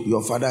go to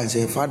your father and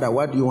say, Father,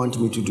 what do you want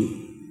me to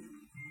do?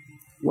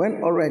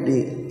 When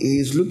already he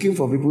is looking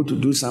for people to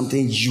do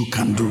something you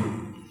can do.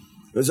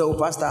 You say,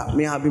 Pastor,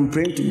 I have been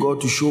praying to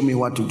God to show me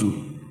what to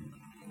do.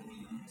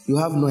 You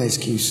have no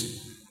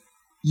excuse.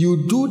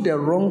 You do the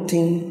wrong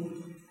thing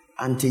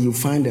until you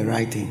find the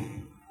right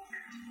thing.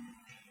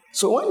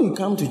 So when you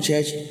come to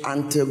church,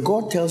 until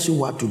God tells you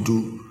what to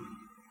do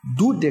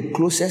the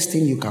closest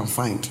thing you can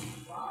find.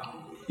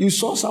 You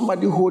saw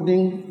somebody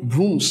holding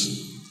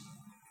brooms,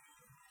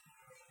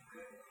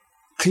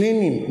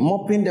 cleaning,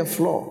 mopping the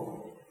floor.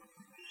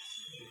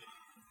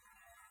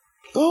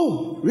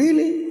 Oh,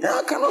 really?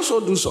 Yeah, I can also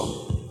do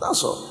so.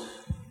 That's all.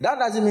 That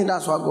doesn't mean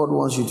that's what God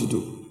wants you to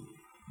do.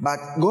 But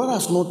God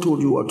has not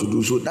told you what to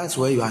do, so that's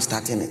where you are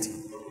starting it.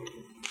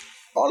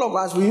 All of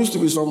us, we used to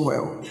be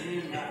somewhere.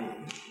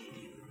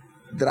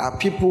 There are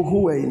people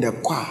who were in the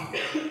choir.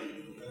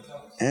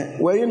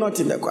 Were you not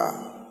in the choir?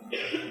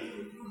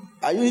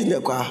 Are you in the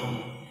choir?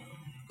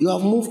 You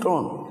have moved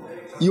on.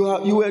 You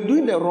were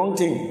doing the wrong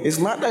thing. It's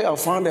not that you have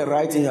found the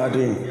right thing you are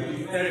doing.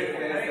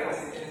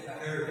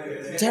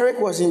 Tarek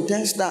was in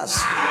 10 stars.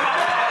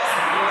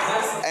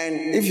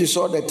 And if you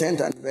saw the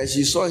 10th anniversary,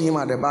 you saw him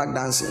at the back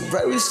dancing,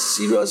 very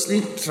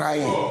seriously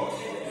trying.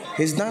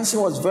 His dancing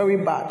was very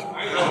bad.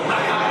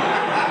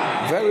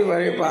 Very,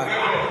 very bad.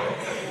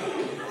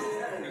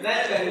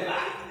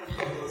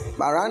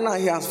 But right now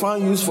he has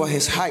found use for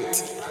his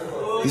height.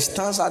 He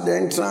stands at the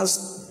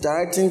entrance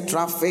directing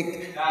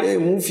traffic. Hey,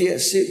 move here,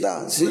 sit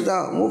down,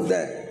 move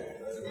there.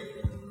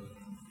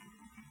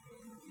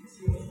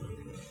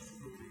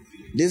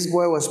 This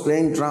boy was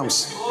playing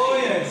drums. Oh,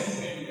 yes.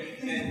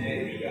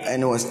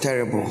 And it was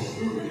terrible.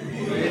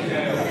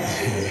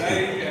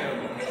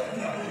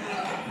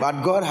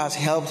 But God has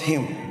helped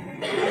him.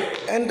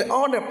 And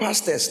all the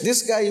pastors,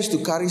 this guy used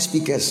to carry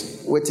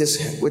speakers with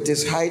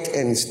his height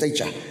and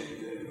stature.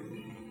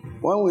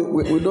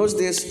 With those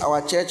days,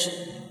 our church,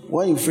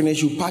 when you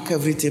finish, you pack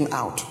everything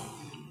out.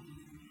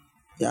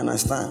 You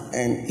understand?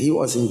 And he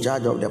was in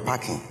charge of the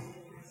packing.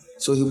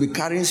 So he'll be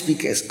carrying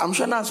speakers. I'm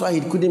sure that's why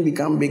he couldn't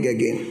become big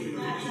again.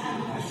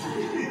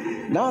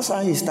 That's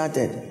how he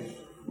started.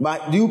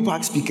 But do you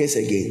pack speakers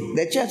again?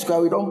 The church,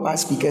 we don't pack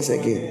speakers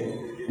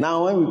again.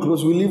 Now when we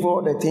close, we leave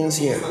all the things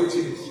here.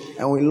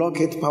 And we lock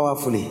it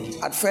powerfully.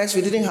 At first,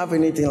 we didn't have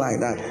anything like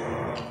that.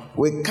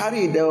 We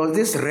carry, there was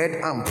this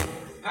red amp.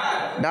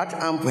 That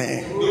amp,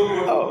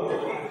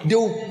 they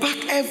will pack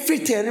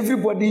everything.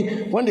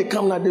 Everybody, when they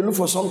come now, they look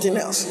for something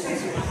else.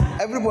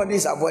 Everybody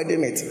is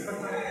avoiding it.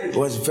 It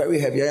was very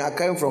heavy. I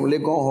came from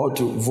Legon Hall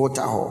to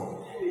Voter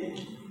Hall.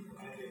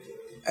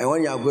 And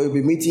when you are going to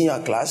be meeting your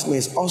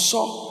classmates,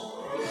 also,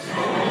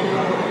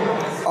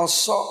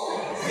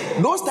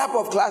 those type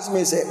of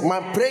classmates, my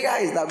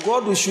prayer is that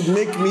God should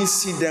make me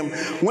see them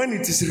when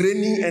it is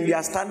raining and they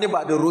are standing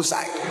by the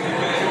roadside.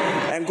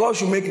 And God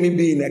should make me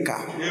be in a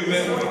car.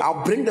 Amen.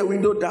 I'll bring the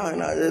window down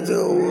and I'll say,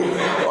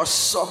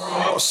 also.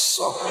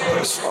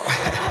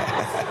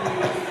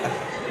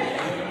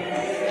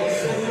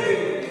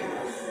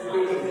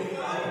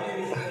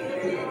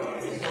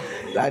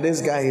 Like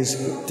this guy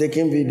is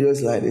taking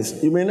videos like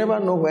this. You may never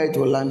know where it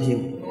will land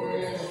him.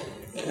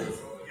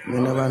 You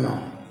may never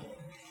know.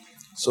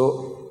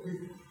 So,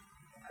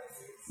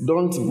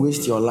 don't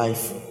waste your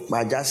life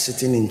by just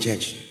sitting in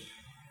church.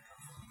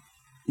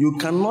 You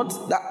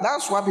cannot,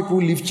 that's why people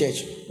leave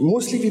church.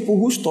 Mostly people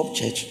who stop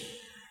church,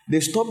 they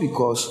stop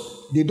because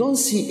they don't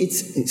see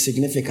its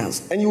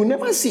significance. And you will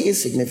never see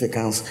its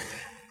significance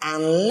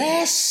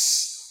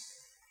unless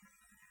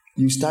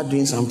you start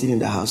doing something in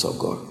the house of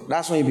God.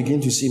 That's when you begin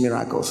to see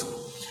miracles.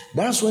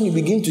 That's when you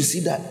begin to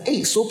see that,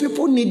 hey, so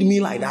people need me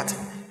like that.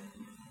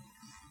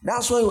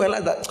 That's why you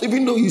realize that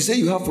even though you say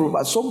you have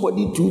problems,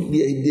 somebody too,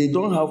 they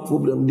don't have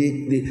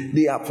problems.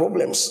 They are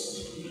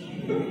problems.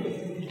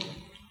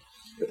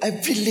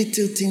 Every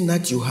little thing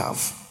that you have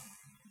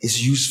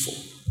is useful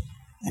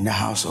in the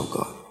house of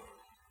God.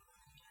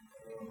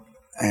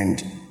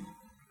 And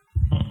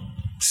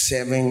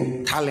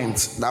serving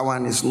talents, that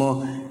one is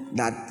not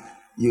that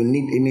you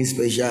need any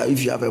special.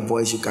 If you have a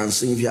voice, you can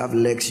sing. If you have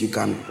legs, you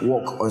can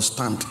walk or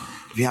stand.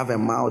 If you have a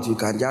mouth, you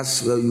can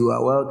just, you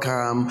are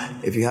welcome.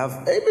 If you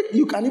have,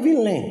 you can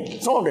even learn.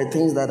 Some of the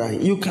things that are,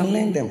 you can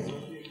learn them.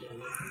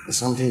 It's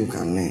something you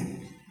can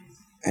learn.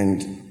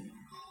 And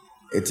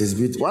it is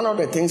beautiful. One of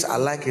the things I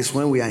like is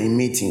when we are in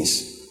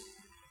meetings.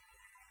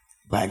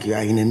 Like you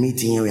are in a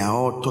meeting and we are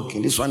all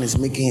talking. This one is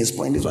making his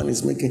point, this one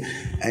is making.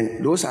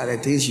 And those are the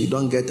things you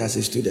don't get as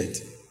a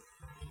student.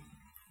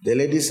 The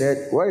lady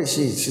said, where is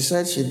she? She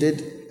said she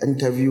did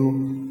interview.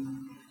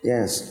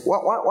 Yes.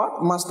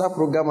 What master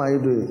program are you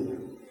doing?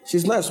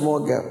 She's not a small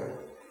girl.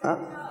 Huh?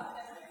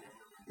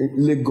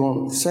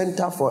 Legon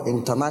Center for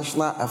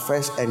International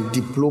Affairs and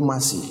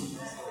Diplomacy.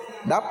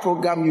 That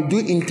program, you do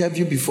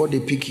interview before they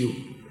pick you.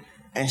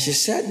 And she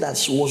said that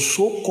she was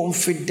so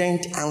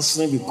confident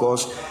answering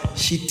because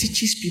she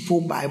teaches people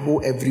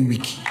Bible every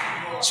week.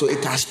 So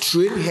it has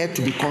trained her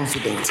to be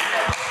confident.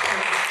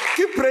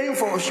 Keep praying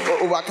for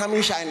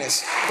overcoming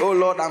shyness. Oh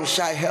Lord, I'm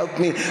shy, help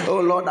me.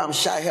 Oh Lord, I'm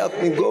shy,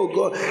 help me.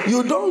 Go.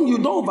 You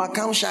don't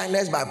overcome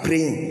shyness by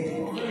praying.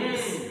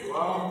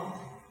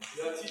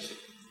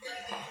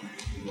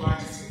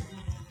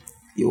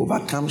 You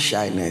overcome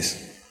shyness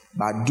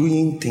by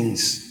doing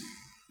things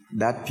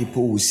that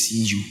people will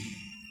see you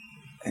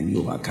and you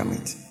overcome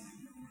it.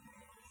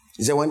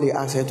 He said when they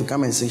asked her to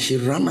come and sing, she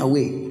ran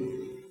away.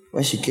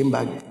 When she came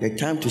back, the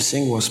time to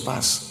sing was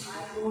past.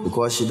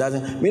 Because she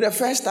doesn't. The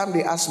first time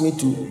they asked me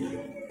to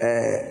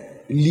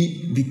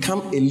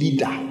become a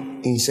leader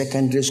in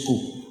secondary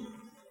school,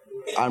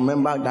 I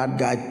remember that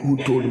guy who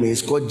told me,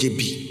 it's called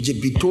JB.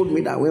 JB told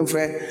me that,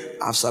 Winfred,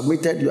 I've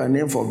submitted your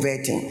name for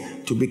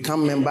vetting to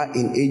become member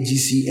in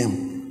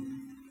AGCM.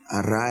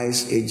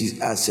 Arise,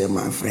 AGCM. I said,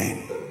 my friend,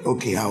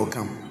 okay, I will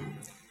come.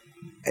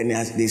 And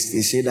as they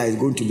say that it's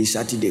going to be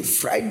Saturday.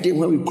 Friday,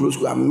 when we close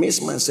school, I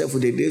missed myself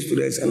with the day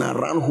students and I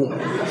ran home.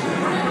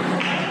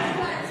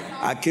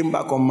 I came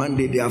back on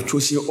Monday. They have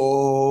chosen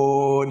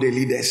all the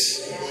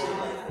leaders.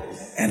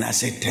 And I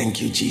said,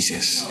 thank you,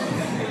 Jesus.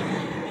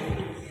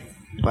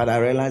 But I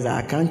realized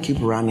that I can't keep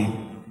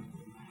running.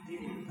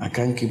 I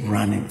can't keep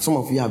running. Some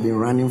of you have been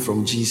running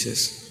from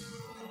Jesus.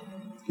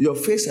 Your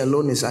face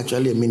alone is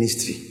actually a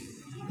ministry.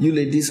 You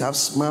ladies have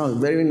smiles,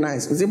 very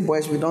nice. You see,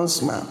 boys, we don't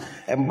smile.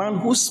 A man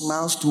who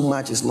smiles too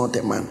much is not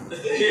a man.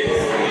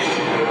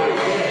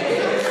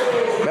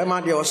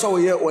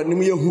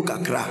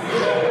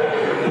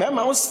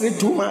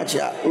 Too much,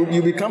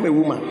 you become a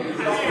woman.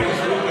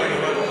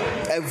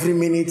 Every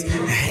minute,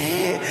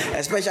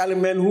 especially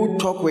men who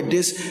talk with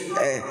this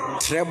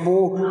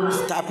treble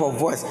type of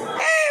voice.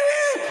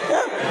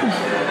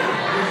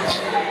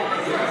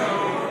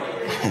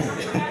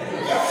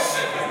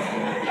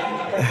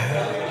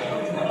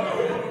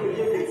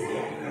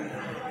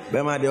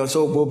 Bema they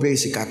also go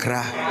basic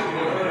akra.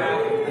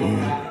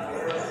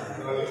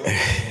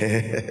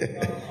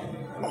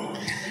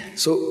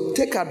 So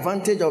take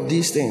advantage of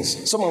these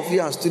things. Some of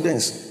you are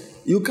students.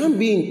 You can't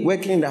be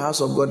working in the house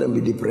of God and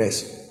be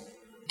depressed.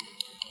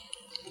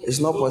 It's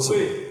not possible.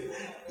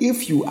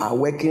 If you are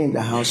working in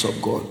the house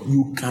of God,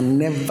 you can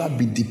never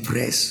be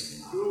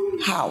depressed.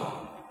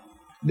 How?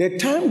 The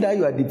time that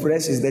you are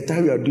depressed is the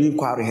time you are doing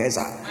choir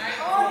rehearsal.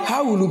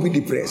 How will you be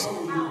depressed?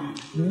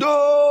 Do,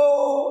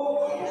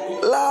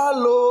 la,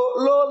 lo,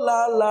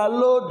 la,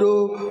 lo,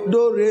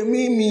 do, re,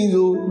 mi,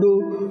 do,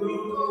 do.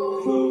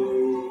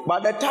 By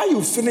the time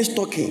you finish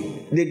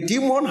talking, the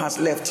demon has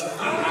left.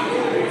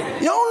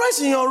 You're always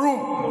in your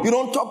room. You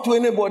don't talk to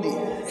anybody.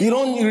 You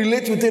don't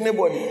relate with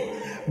anybody.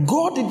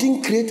 God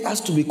didn't create us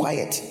to be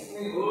quiet.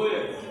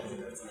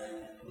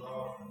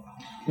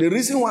 The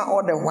reason why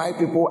all the white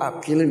people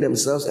are killing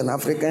themselves and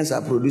Africans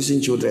are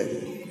producing children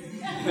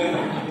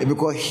is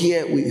because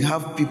here we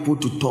have people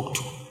to talk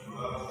to.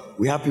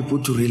 We have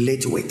people to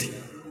relate with.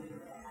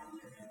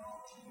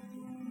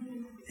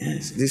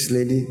 Yes, this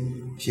lady,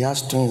 she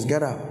has twins.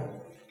 Get up.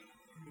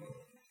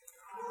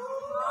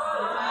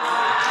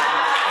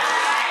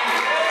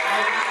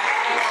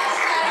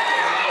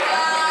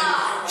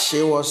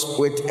 She was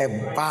with a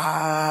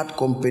bad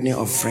company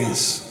of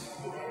friends,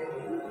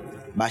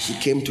 but she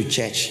came to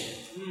church.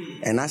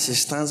 And as she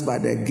stands by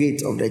the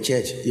gate of the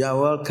church, you are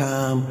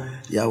welcome,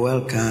 you are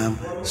welcome.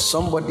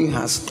 Somebody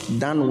has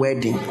done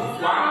wedding,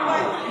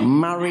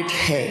 married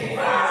her.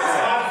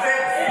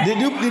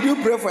 Did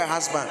you pray for a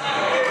husband?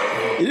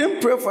 You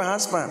didn't pray for a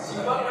husband.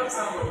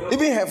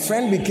 Even her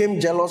friend became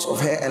jealous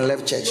of her and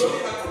left church.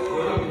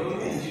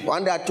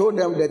 One day I told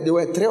them that there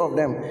were 3 of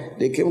them.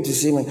 They came to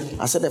see me.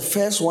 I said, the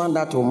first one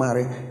that will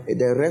marry,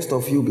 the rest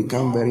of you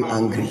become very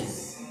angry.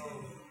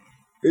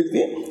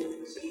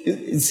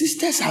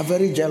 Sisters are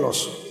very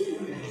jealous.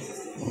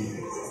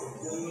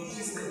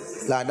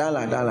 La da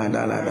la da la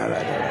da la da la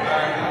da.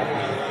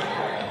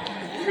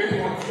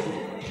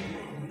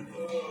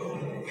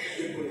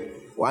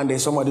 One day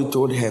somebody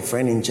told her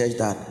friend in church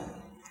that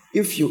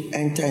if you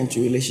enter into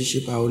a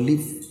relationship, I will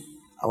leave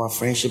our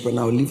friendship and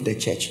I will leave the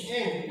church.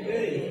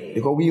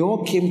 Because we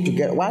all came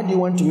together. Why do you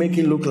want to make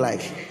it look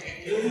like?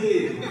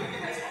 Hey.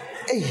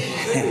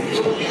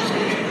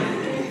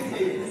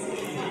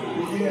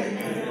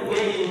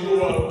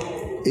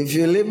 If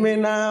you leave me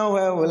now,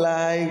 where will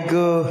I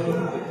go?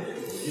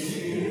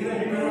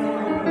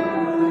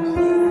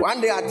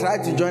 One day I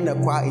tried to join the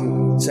choir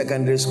in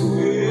secondary school.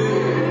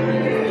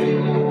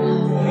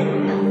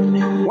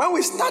 When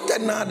we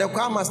started now, the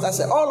choir master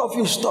said, all of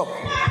you stop.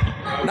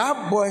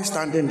 That boy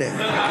standing there.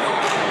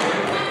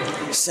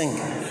 Sing.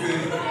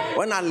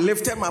 When I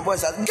lifted my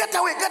voice, I said, get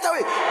away, get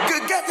away,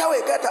 get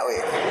away, get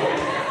away.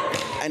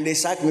 And they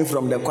sacked me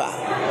from the choir.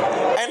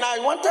 And I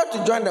wanted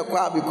to join the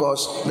choir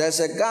because there's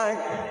a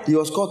guy, he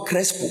was called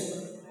Crespo.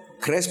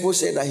 Crespo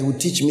said that he would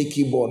teach me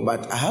keyboard,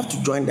 but I have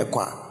to join the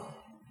choir.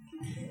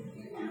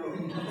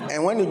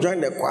 And when you join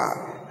the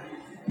choir,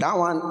 that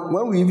one,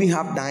 when we even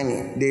have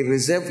dining, they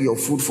reserve your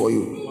food for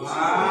you.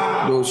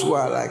 Those who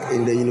are like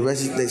in the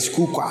university, the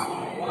school choir.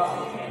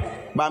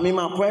 But I mean,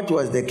 my point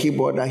was the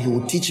keyboard that he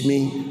would teach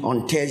me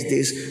on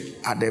Thursdays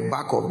at the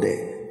back of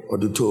the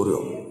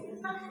auditorium.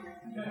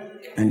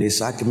 And they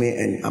sacked me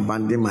and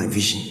abandoned my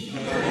vision.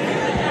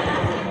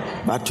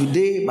 But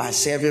today, by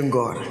serving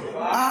God,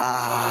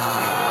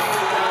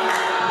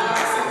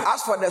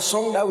 as for the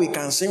song that we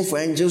can sing for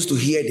angels to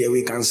hear, there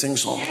we can sing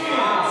song.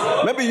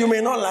 Maybe you may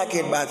not like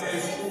it, but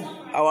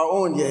our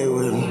own, yeah,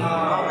 will.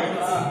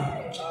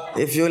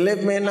 If you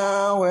leave me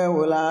now, where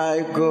will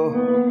I go?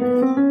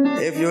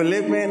 If you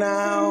leave me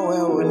now,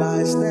 where will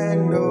I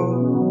stand?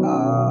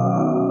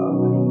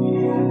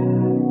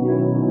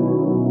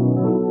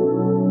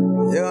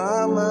 You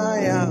are my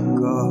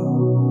anchor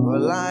for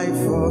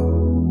life.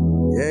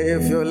 Yeah,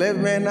 if you leave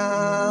me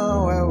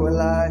now, where will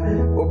I?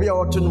 Obi a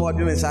otun mo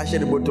di message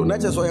the bottom. Not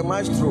just a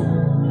maestro.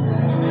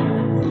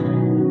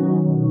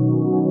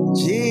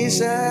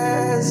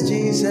 Jesus,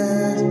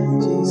 Jesus,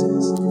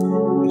 Jesus.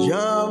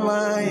 You're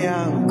my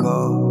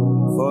anchor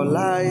for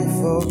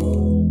life.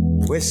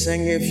 We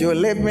sing, if you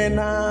leave me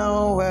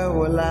now, where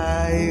will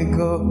I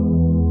go?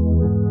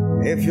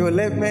 If you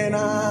leave me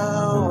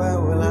now, where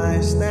will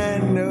I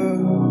stand?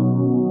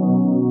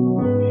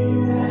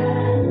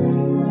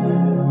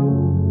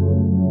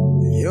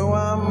 You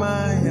are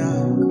my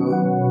anchor.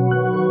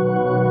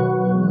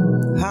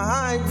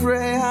 I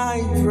pray,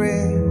 I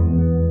pray.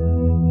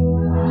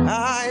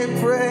 I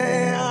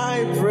pray,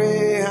 I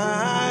pray,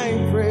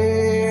 I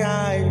pray,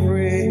 I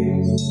pray.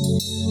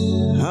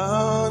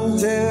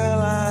 Until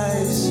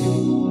I see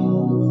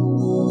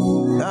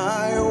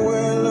thy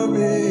will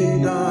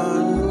be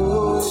done.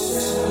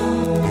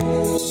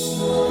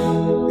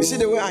 You see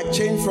the way I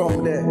changed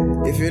from there.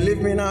 If you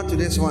leave me now to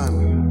this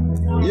one.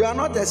 You are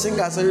not a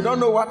singer, so you don't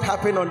know what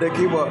happened on the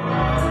keyboard.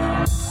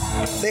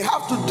 They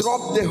have to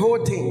drop the whole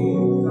thing.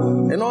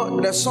 You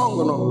know, the song,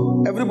 you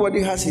know,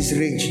 everybody has his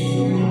range.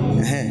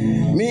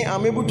 Me,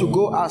 I'm able to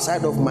go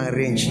outside of my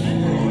range.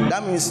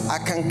 That means I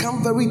can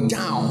come very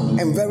down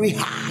and very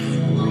high.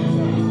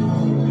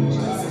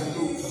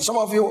 Some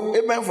of you,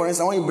 Abraham, for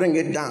instance, when you bring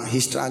it down, he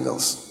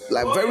struggles.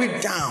 Like very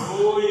down.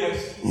 Oh,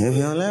 yes. If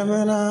you let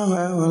me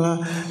now,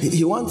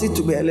 he wants it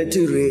to be a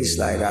little raised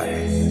like that.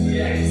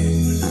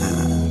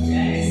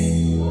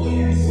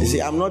 You see,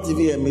 I'm not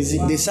even a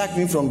music. They sacked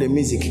me from the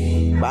music.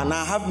 But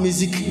now I have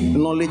music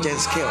knowledge and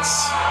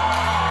skills.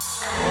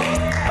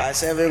 By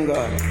serving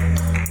God.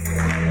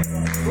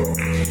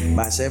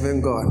 By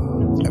serving God.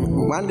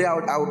 One day I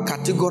would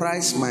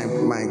categorize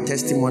my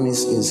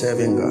testimonies in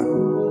serving God.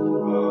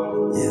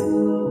 Yeah.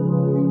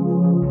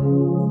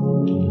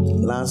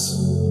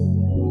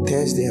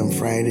 Thursday and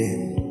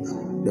Friday,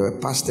 there were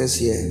pastors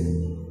here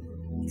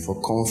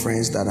for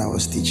conference that I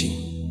was teaching.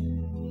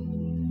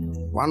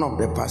 One of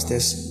the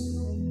pastors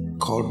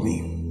called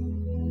me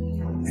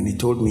and he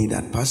told me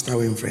that, Pastor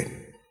Winfred,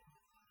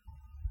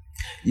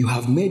 you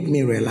have made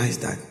me realize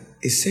that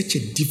it's such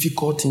a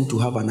difficult thing to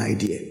have an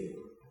idea.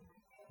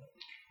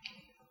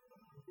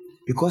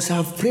 Because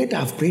I've prayed.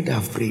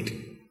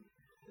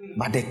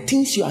 But the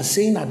things you are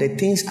saying are the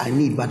things I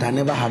need, but I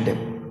never had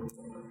them.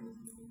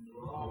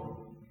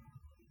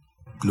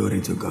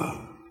 Glory to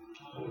God.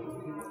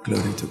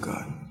 Glory to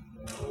God.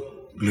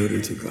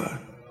 Glory to God.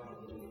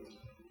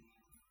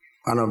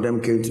 One of them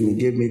came to me,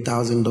 gave me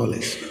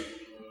 $1,000.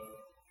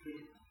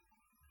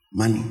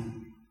 Money.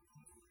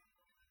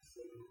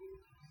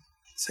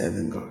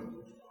 Serving God.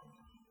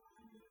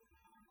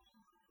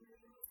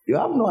 You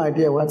have no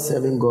idea what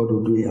serving God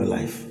will do in your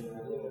life.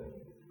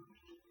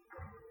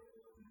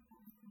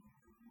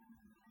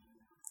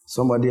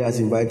 Somebody has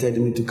invited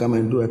me to come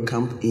and do a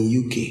camp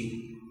in UK,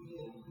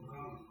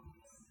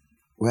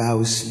 where I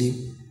will sleep,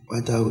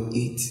 what I will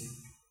eat.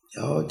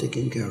 They're all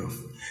taken care of.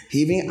 He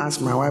even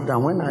asked my wife that,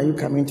 when are you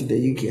coming to the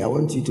UK? I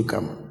want you to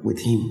come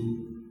with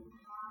him.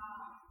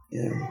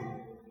 Yeah.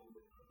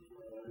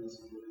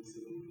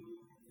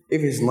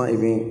 If it's not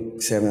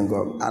even serving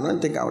God, I don't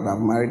think I would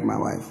have married my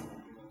wife.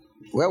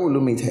 Where will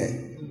you meet her?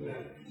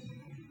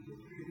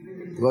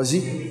 Because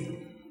see,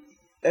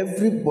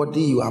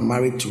 everybody you are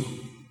married to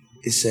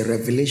is a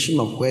revelation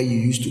of where you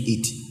used to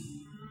eat.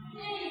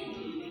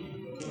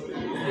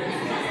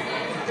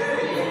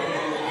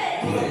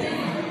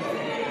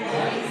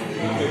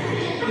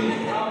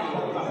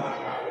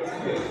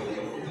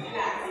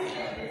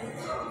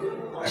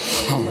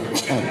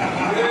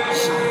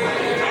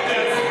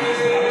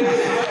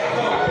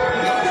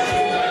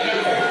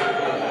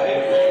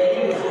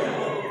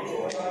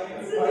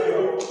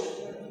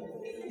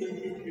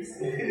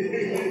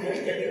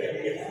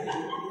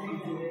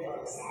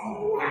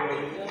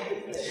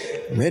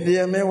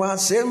 Media me wa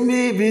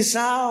sembi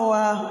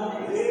bisawa,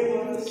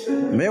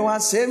 me wa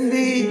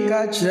sembi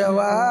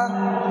kachewa.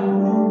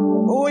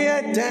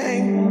 Oye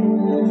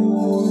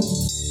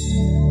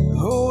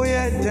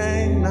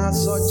ten na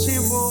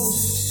sochibo,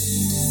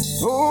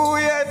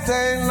 oye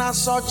ten na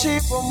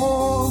sochibo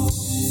mo.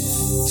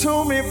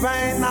 To me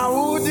pain na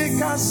udi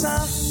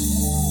kasa,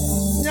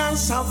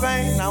 nyansa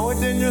pain na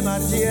udi nyuna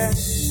die,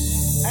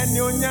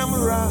 enyo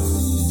nyamra.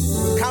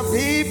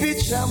 Kabibi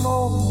chamo,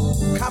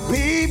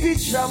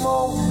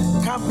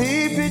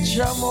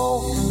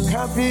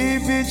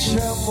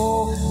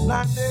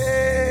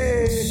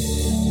 nane.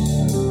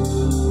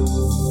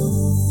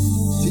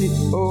 Ti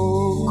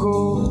oko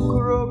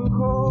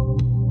kroko,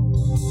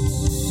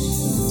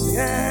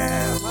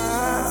 yeah ma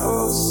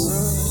oso,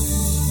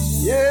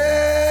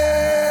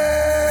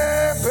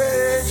 yeah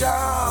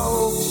pejao.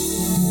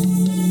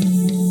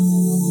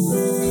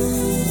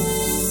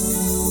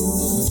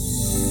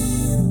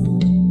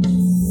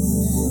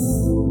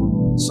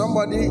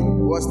 Somebody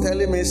was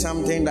telling me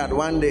something that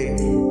one day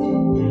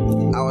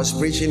I was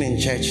preaching in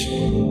church,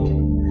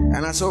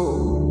 and I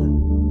saw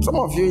some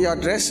of you, your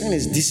dressing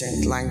is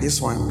decent, like this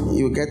one.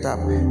 You get up,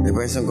 the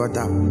person got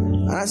up,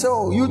 and I said,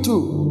 oh, you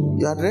too,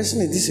 your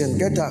dressing is decent,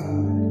 get up.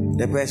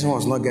 The person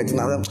was not getting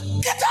up.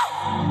 Get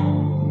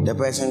up. The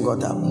person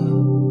got up.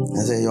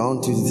 I said, you're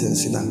on too decent,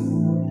 sit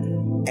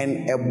down.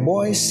 And a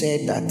boy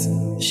said that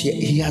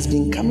he has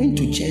been coming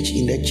to church,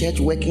 in the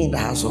church, working in the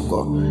house of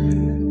God,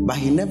 but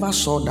he never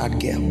saw that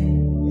girl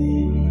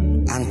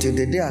until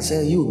the day I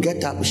said, you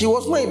get up. She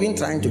was not even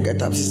trying to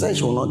get up. She said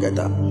she will not get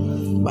up,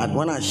 but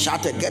when I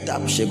shouted get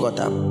up, she got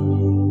up.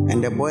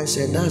 And the boy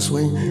said, that's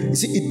when, you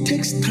see, it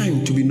takes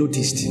time to be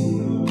noticed.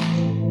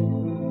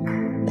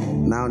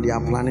 Now they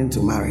are planning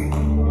to marry.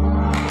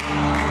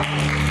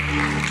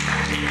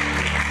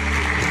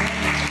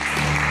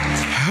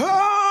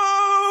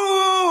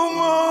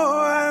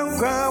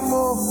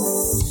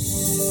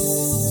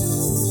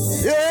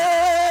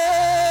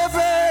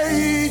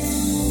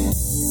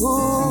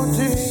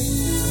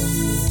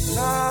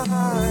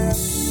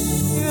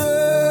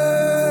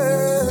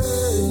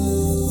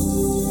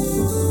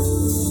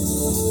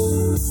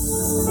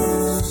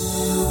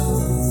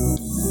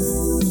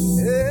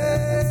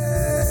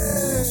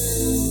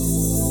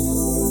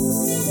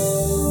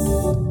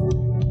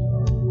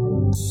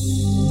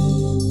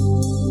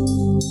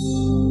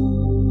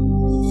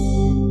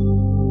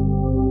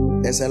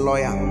 There's a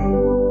lawyer.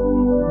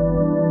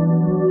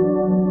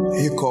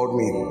 He called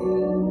me.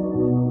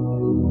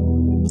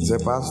 He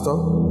said, Pastor,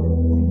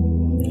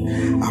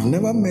 I've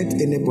never met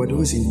anybody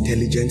who's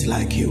intelligent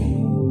like you.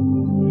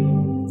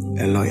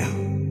 A lawyer.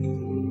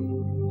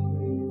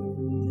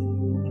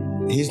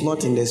 He's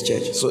not in this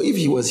church. So if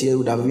he was here, he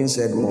would have even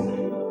said more.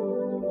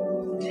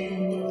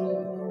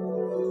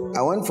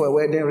 I went for a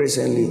wedding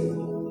recently,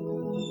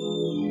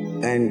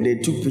 and they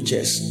took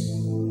pictures.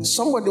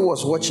 Somebody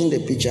was watching the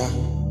picture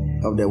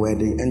of the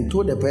wedding and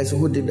told the person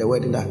who did the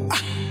wedding that,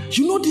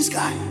 you know this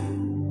guy?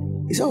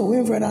 He said, oh,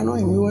 Winfred, I know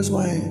him. He was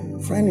my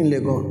friend in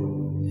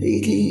Legon.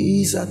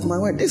 He's at my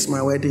wedding. This is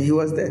my wedding. He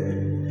was there.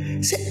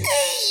 He said, hey,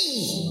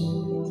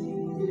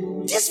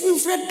 This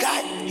Winfred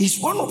guy, he's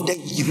one of the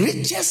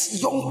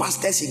richest young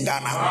pastors in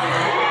Ghana.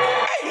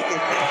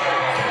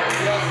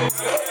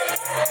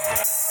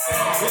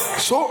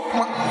 So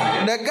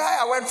the guy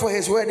I went for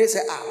his wedding, they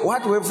said,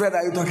 what Winfred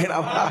are you talking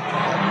about?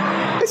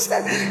 He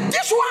said,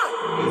 this one.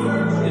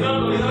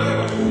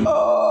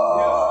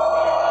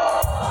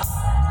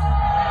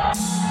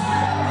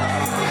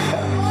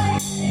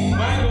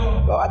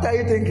 What are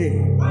you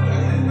thinking?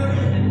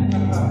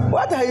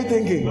 What are you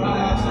thinking?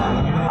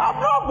 I'm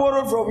not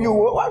borrowed from you.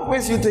 What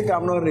makes you think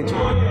I'm not rich?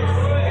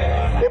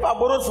 If I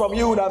borrowed from you,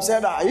 you would have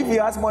said that. If you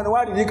ask money,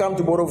 why did you come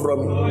to borrow from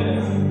me?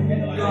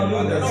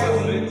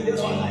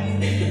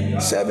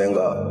 Serving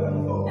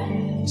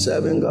God.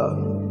 Serving God.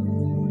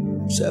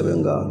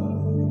 Serving God.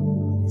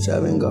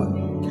 Serving God.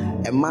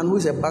 A man who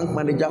is a bank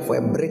manager for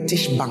a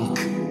British bank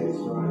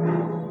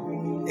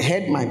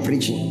heard my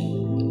preaching.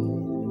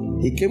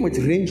 He came with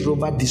Range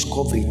Rover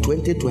Discovery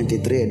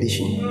 2023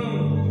 edition.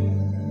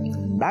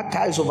 That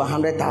car is over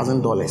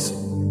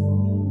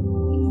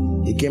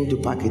 $100,000. He came to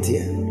park it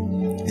here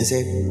and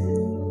said,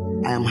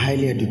 I am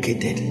highly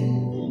educated.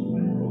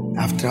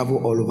 I've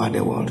traveled all over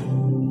the world.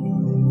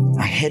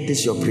 I heard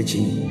this your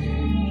preaching.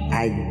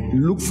 I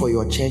looked for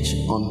your church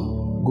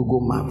on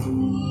Google Map,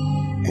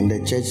 and the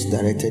church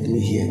directed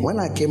me here. When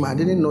I came, I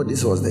didn't know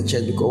this was the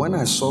church, because when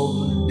I saw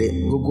the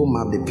Google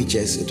Map, the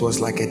pictures, it was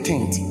like a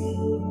tent.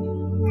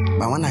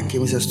 But when I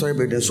came, it's a story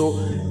building. So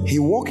he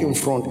walked in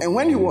front, and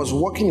when he was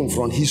walking in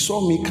front, he saw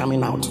me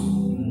coming out.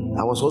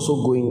 I was also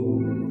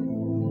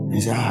going.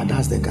 He said,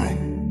 that's the guy.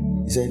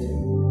 He said,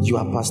 you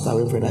are Pastor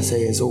Winfred? I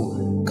said, yes.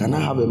 So can I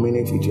have a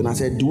minute with you? And I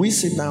said, do we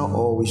sit down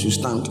or we should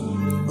stand?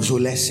 So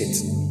let's sit.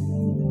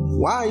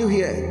 Why are you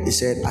here? He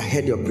said, I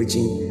heard your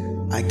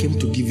preaching. I came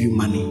to give you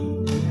money.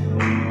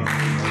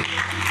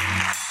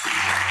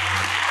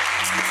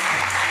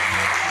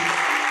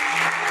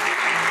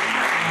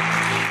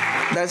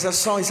 There's a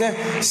song, he said,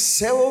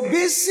 "Sewo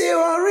bisi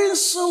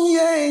orisum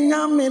ye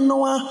nyame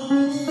noa,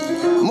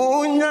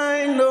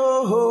 munya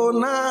ino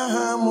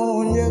na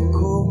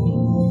munyeko,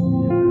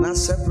 na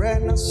sepre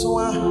na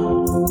soa,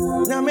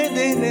 nyame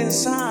de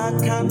nensa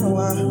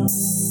kanoa,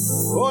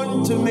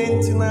 onto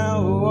mentina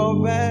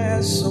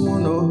obe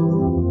sumuno,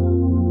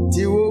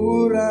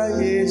 tiwura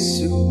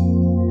Yesu,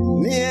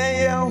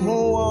 niye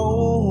yahuwa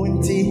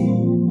unti,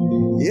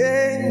 ye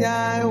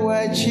nyai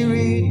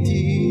wachiri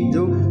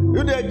dido."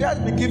 You they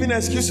just be giving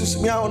excuses.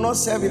 Me, I will not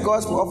serve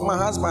because of my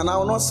husband. I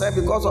will not serve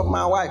because of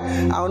my wife.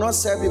 I will not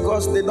serve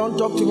because they don't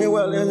talk to me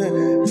well.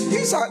 You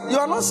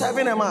are not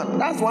serving a man.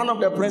 That's one of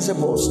the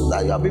principles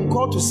that you have been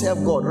called to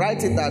serve God.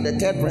 Write it down. The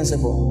third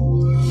principle.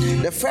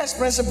 The first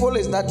principle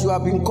is that you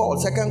have been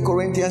called. 2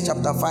 Corinthians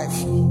chapter 5,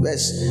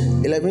 verse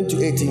 11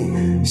 to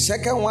 18.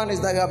 Second one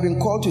is that you have been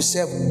called to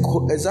serve.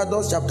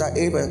 Exodus chapter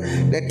 8.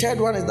 The third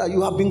one is that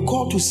you have been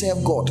called to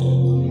serve God.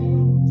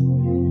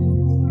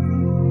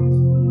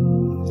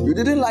 You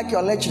didn't like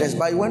your lecturers,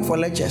 but you went for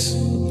lectures.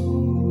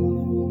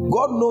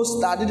 God knows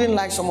that I didn't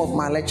like some of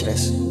my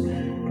lecturers. I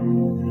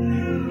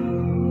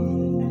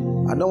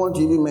don't want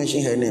to even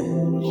mention her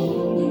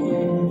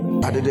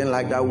name. I didn't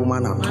like that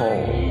woman at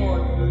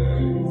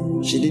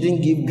all. She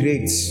didn't give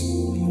grades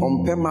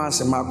on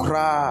Pemas and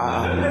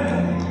Makra.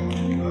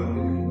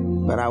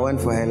 But I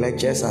went for her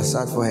lectures, I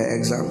sat for her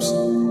exams.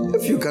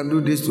 If you can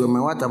do this to a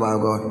man, what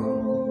about God?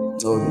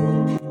 So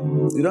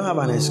you don't have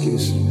an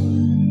excuse.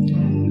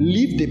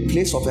 Leave the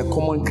place of a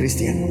common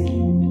Christian.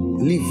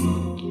 Leave.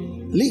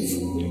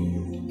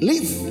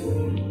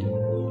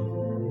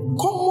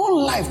 Common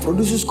life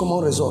produces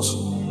common results.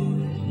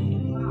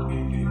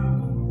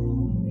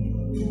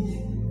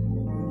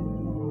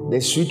 The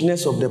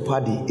sweetness of the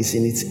party is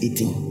in its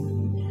eating.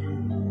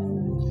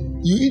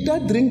 You either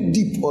drink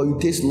deep or you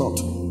taste not.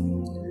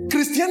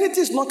 Christianity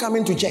is not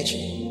coming to church.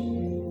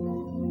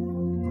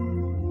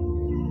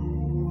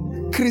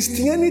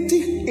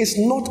 Christianity is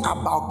not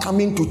about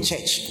coming to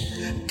church.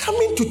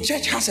 Coming to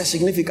church has a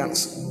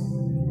significance.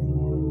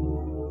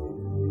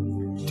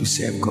 To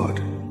serve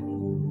God.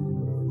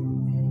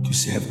 To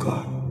serve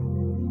God.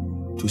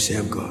 To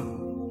serve God.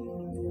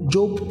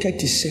 Job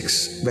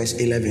 36 verse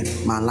 11.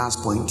 My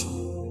last point.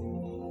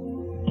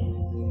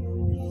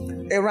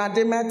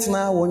 Erade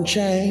metna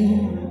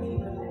wonchen.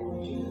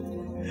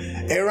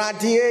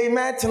 Erade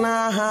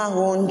metna ha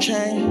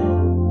wonchen.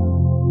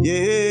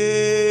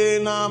 Ye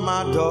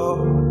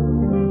namado.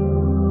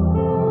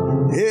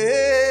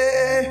 Ye.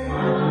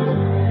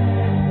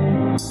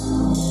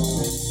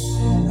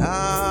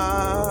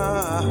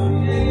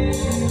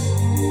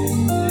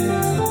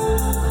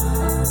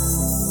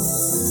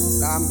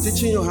 I'm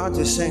teaching you how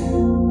to sing.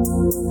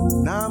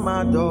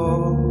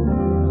 Namado.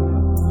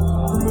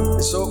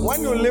 So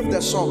when you lift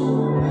the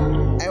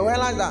song, I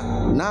realize that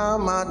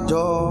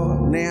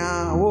Namado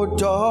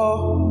Neawodo.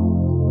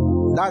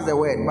 That's the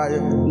word. But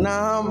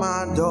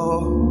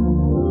Namado.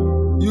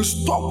 You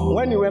stop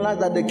when you realize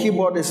that the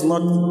keyboard is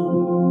not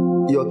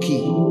your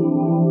key.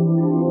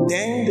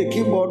 Then the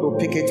keyboard will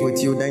pick it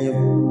with you. Then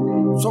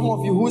some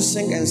of you who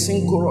sing and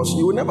sing chorus,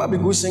 you will never be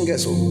good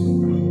singers.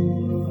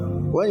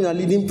 When you are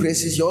leading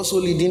praises, you're also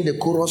leading the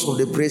chorus of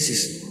the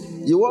praises.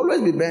 You will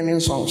always be burning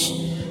songs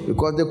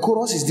because the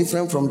chorus is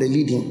different from the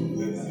leading.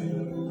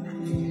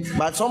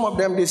 But some of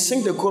them, they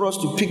sing the chorus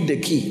to pick the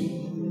key,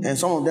 and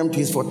some of them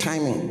is for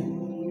timing.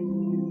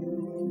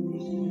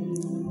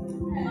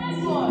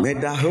 May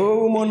the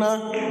whole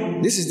mona,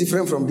 this is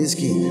different from this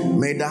key.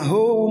 May the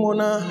whole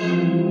mona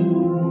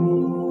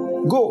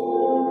go.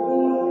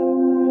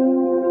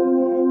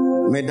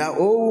 May the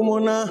whole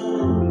mona.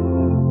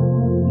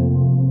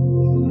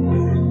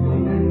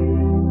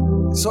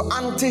 So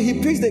until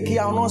he picks the key,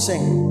 I'll not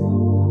sing.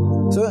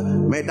 So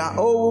may the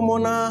whole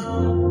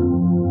mona.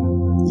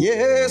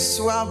 Yes,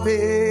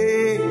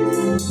 wabe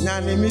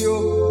nanimio.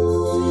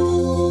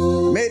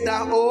 May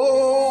the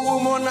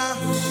old mona.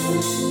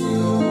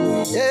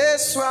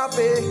 Yes,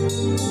 wabe.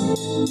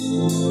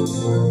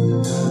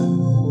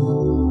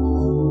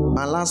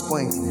 My last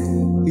point.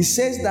 He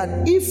says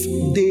that if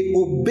they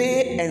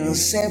obey and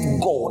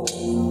serve God,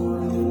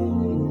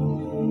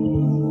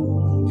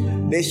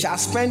 they shall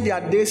spend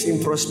their days in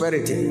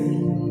prosperity.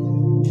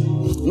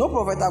 No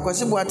prophet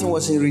Akwasi Boateng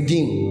was in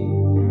Redeem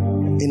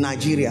in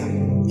Nigeria.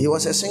 He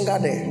was a singer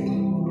there.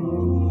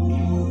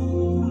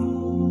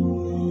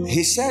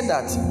 He said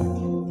that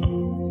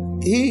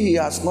he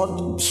has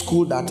not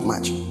schooled that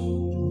much.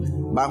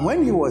 But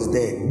when he was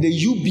there, the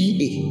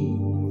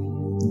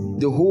UBA,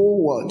 the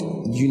whole world,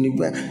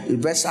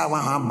 Universal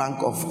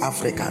Bank of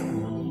Africa,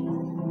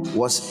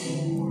 was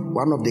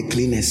one of the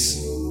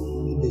cleanest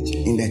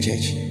in the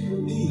church.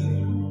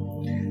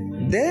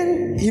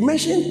 Then he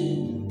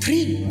mentioned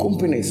 3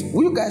 companies.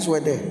 You guys were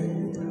there.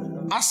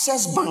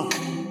 Access Bank.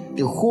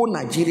 The whole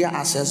Nigeria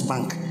Access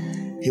Bank,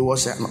 he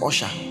was an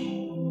usher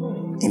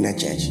in the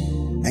church.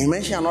 And he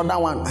mentioned another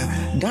one,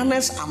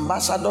 Ghana's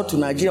ambassador to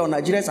Nigeria, or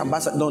Nigeria's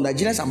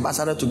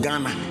ambassador to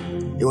Ghana.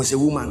 It was a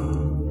woman.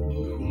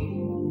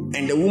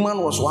 And the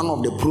woman was one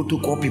of the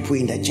protocol people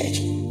in the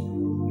church.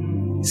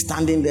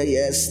 Standing there,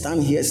 yes,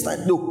 stand here,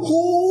 stand. The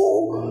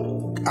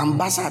whole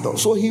ambassador.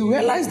 So he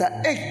realized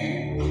that,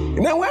 hey,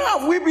 then where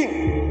have we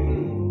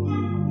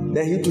been?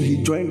 Then he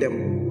joined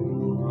them.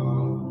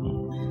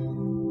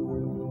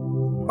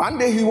 One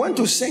day he went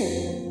to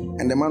sing,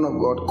 and the man of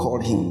God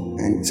called him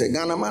and said,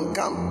 Ghana man,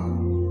 come.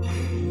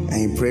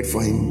 And he prayed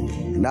for him.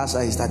 And that's how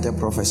he started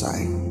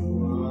prophesying.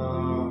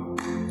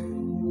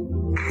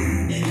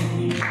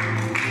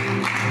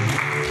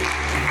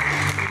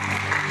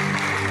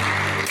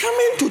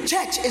 Coming to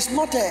church is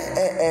not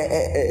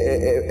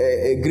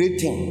a great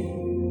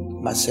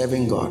thing, but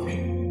serving God.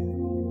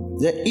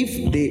 That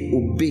if they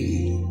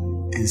obey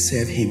and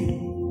serve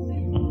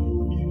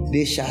him,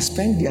 they shall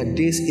spend their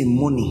days in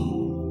money.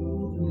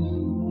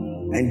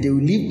 And they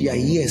will live their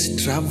years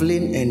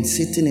traveling and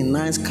sitting in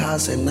nice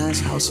cars and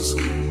nice houses.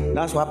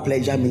 That's what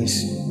pleasure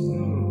means.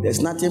 There's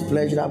nothing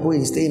pleasurable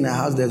in staying in a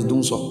house that's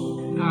doing so.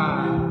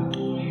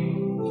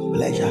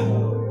 Pleasure.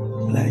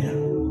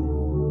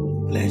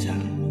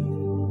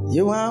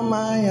 You are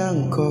my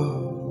anchor.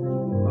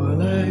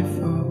 All I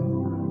for.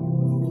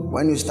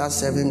 When you start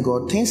serving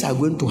God, things are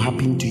going to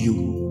happen to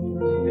you.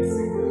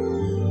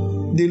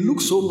 They look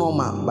so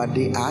normal, but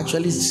they are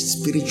actually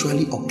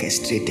spiritually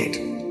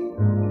orchestrated.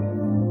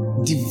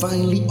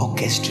 Divinely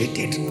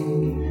orchestrated.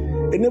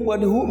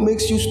 Anybody who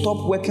makes you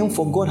stop working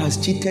for God has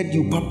cheated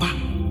you, Papa.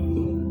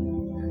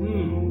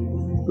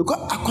 Because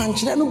I can't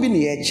be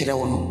near.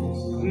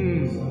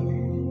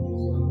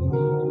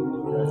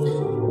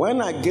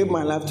 When I gave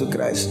my life to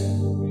Christ,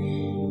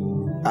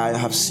 I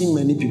have seen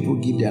many people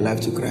give their life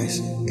to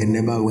Christ and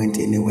never went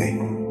anywhere.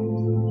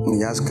 You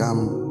just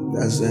come,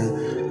 just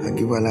I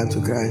give my life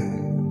to Christ.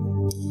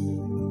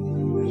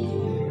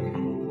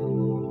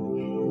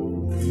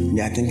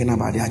 They are thinking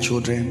about their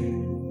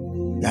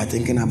children. They are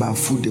thinking about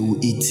food they will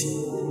eat.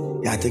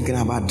 They are thinking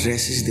about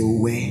dresses they will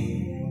wear.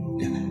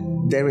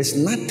 There is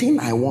nothing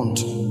I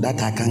want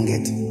that I can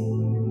get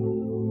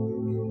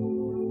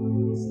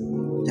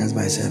just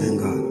by serving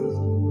God.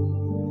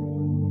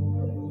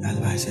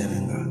 Just by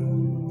serving God.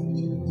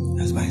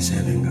 Just by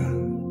serving God.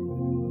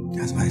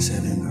 Just by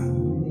serving God.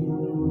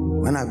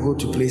 When I go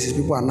to places,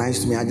 people are nice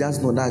to me. I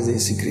just know that's a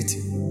secret.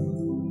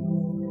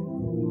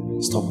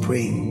 Stop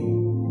praying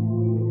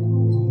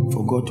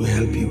for God to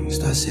help you.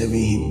 Start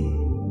serving him.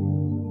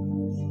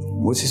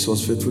 Moses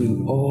was faithful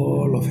in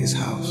all of his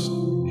house.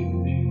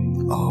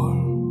 All.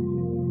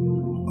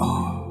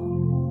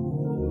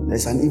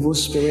 There's an evil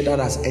spirit that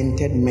has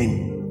entered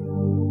men.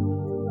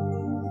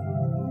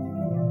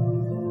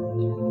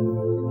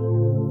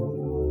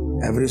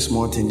 Every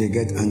small thing they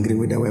get angry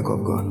with the work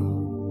of God.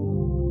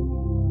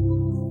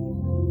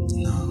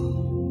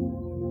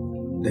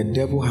 No. The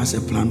devil has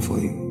a plan for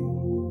you.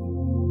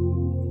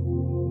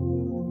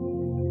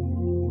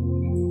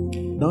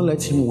 Don't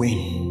let him win.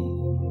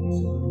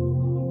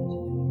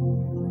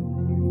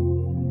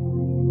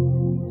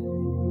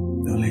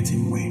 Don't let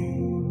him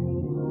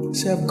win.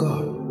 Serve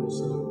God.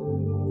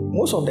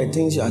 Most of the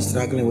things you are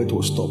struggling with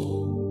will stop.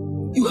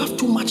 You have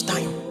too much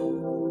time.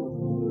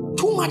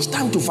 Too much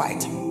time to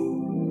fight.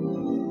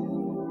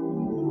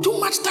 Too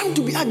much time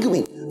to be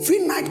arguing. Free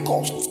night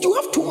calls. You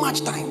have too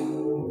much time.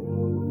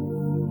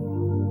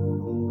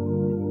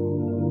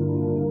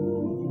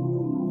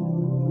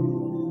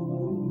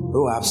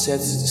 Oh, I've set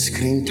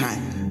screen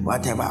time,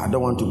 whatever. I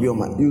don't want to be on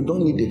my. You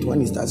don't need it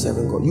when you start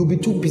serving God. You'll be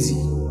too busy.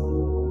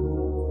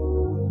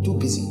 Too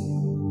busy.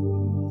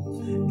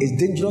 It's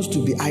dangerous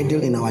to be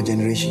idle in our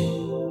generation.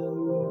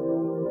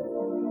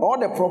 All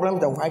the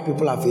problems that white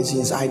people are facing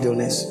is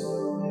idleness.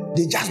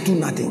 They just do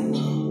nothing.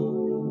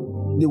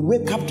 They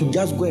wake up to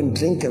just go and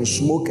drink and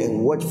smoke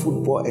and watch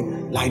football,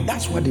 and like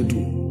that's what they do.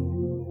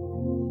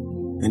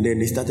 And then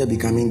they started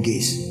becoming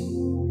gays.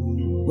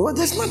 Well,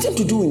 there's nothing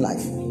to do in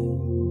life.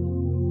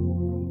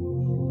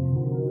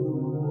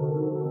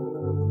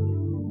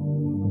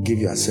 Give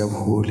yourself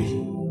wholly.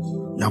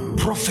 Your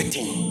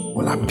profiting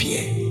will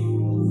appear.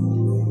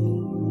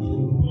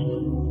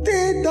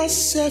 They that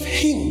serve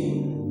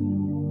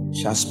him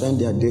shall spend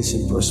their days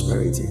in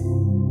prosperity,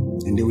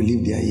 and they will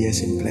live their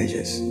years in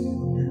pleasures.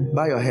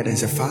 Bow your head and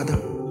say, Father,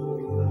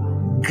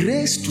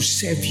 grace to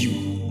serve you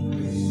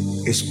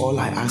is all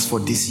I ask for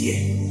this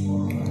year.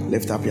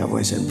 Lift up your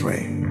voice and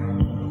pray.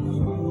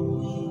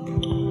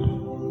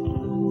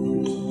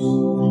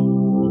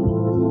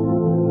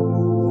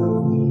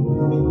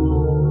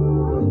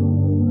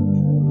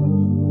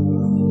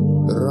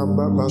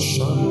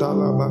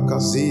 Shandala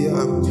bakazia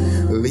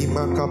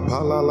lima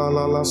kapala la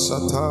la la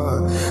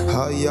sata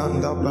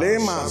hayanda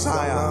lema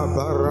saya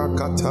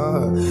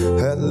barakata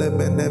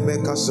elemene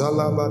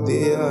mekazala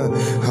badia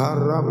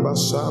haramba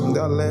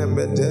samda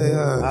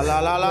lembedea la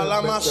la la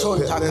la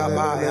masonta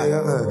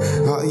kabaya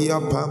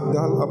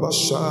hayapanda la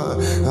basha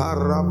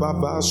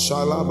harababa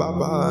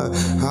shalababa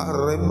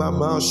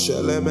haremama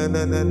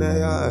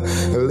shelemenenea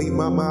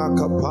lima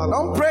makapala.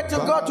 Don't pray to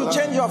God to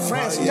change your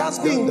friends.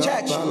 Just be in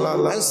church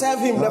and serve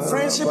him. The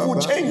friendship will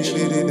change. I'm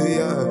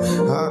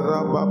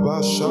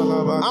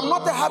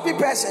not a happy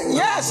person.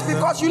 Yes,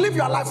 because you live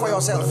your life for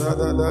yourself.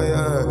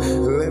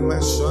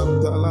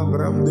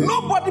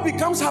 Nobody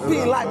becomes happy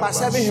in life by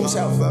serving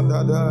himself.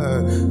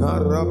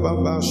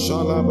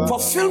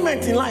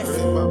 Fulfillment in life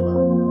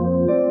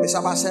it's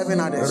about serving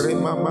others.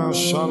 Rimama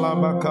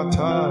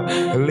shalabakata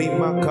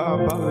limaka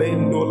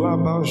balendo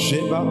laba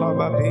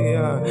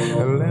jibalabadia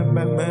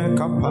lememe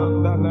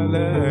kapanda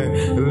lele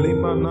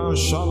limana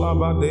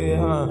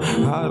shalabadea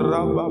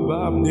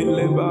harababa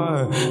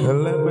dileba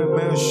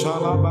lememe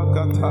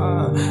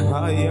shalabakata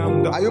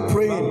ayam. Are you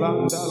praying?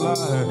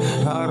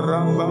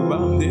 Harababa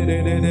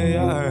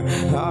diledea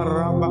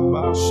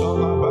harababa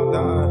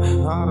shalabada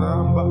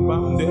harababa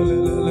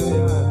dilele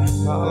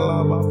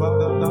harababa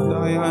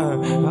dadaya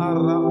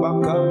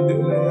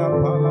Bakandelea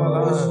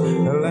palala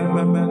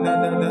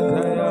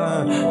lememenenenea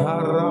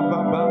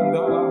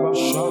arababandala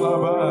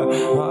bashalaba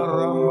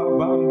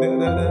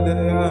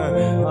arababandelea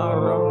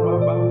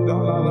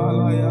arababandala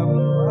laya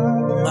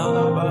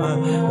alaba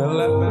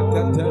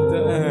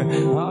lemekatete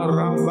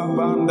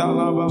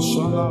arababandala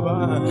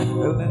bashalaba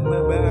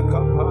lemebeka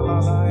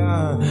palala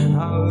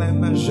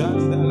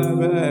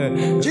alemejandelebe.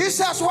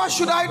 Jesus, what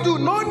should I do?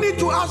 No need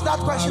to ask that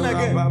question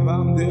again.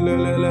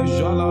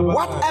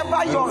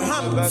 Whatever your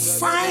hand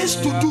finds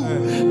to do,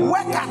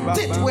 work at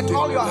it with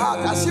all your heart,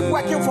 as if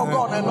working for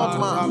God and not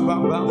man.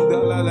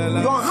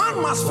 Your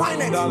hand must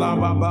find it.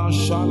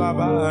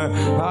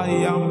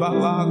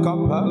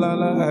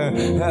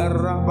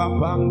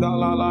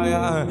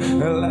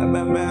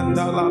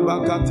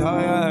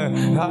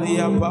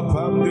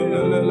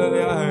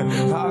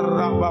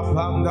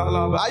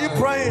 Are you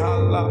praying?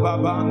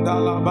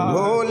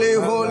 Holy,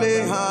 holy,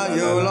 how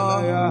you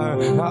Lord.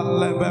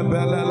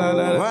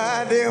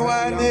 Worthy,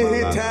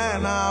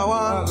 eternal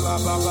one.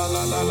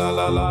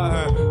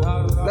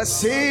 The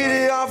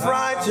city of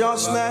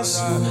righteousness,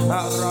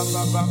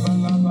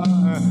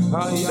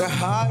 the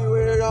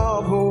highway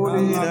of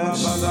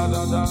holiness.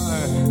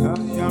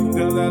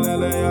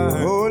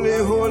 Holy,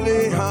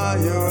 holy, how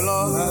you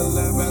Lord.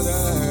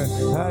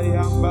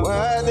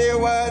 Worthy,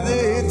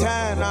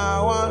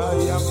 eternal one.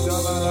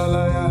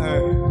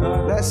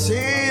 The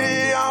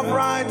city of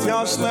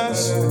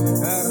righteousness,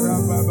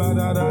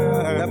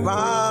 the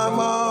balm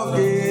of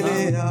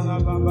Gilead.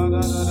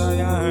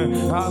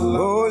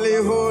 Holy,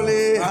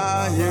 holy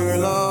are you,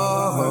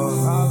 Lord.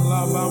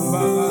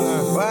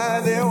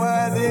 Worthy,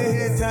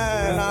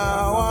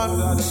 eternal one.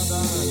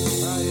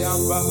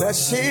 The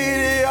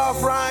city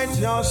of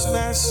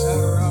righteousness,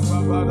 the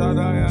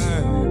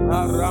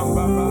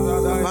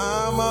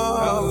balm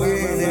of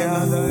Gilead.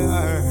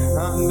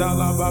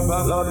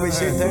 Lord, we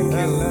say thank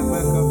you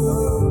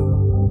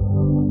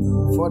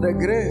for the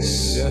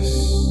grace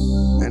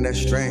and the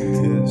strength,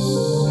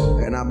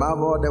 and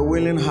above all the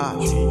willing heart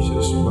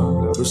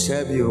to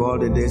serve you all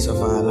the days of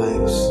our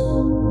lives.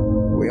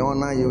 We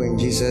honor you in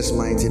Jesus'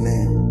 mighty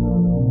name.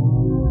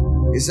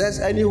 It says,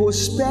 and you will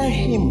spare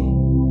him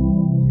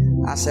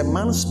as a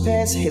man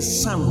spares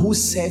his son who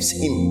serves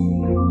him.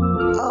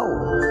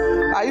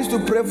 Oh, I used to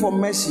pray for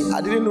mercy.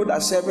 I didn't know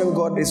that serving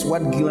God is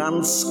what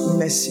grants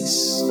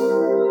mercies.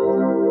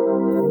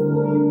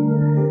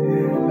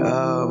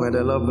 May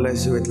the Lord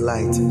bless you with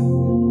light.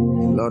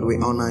 Lord, we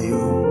honor you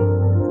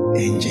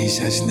in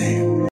Jesus' name.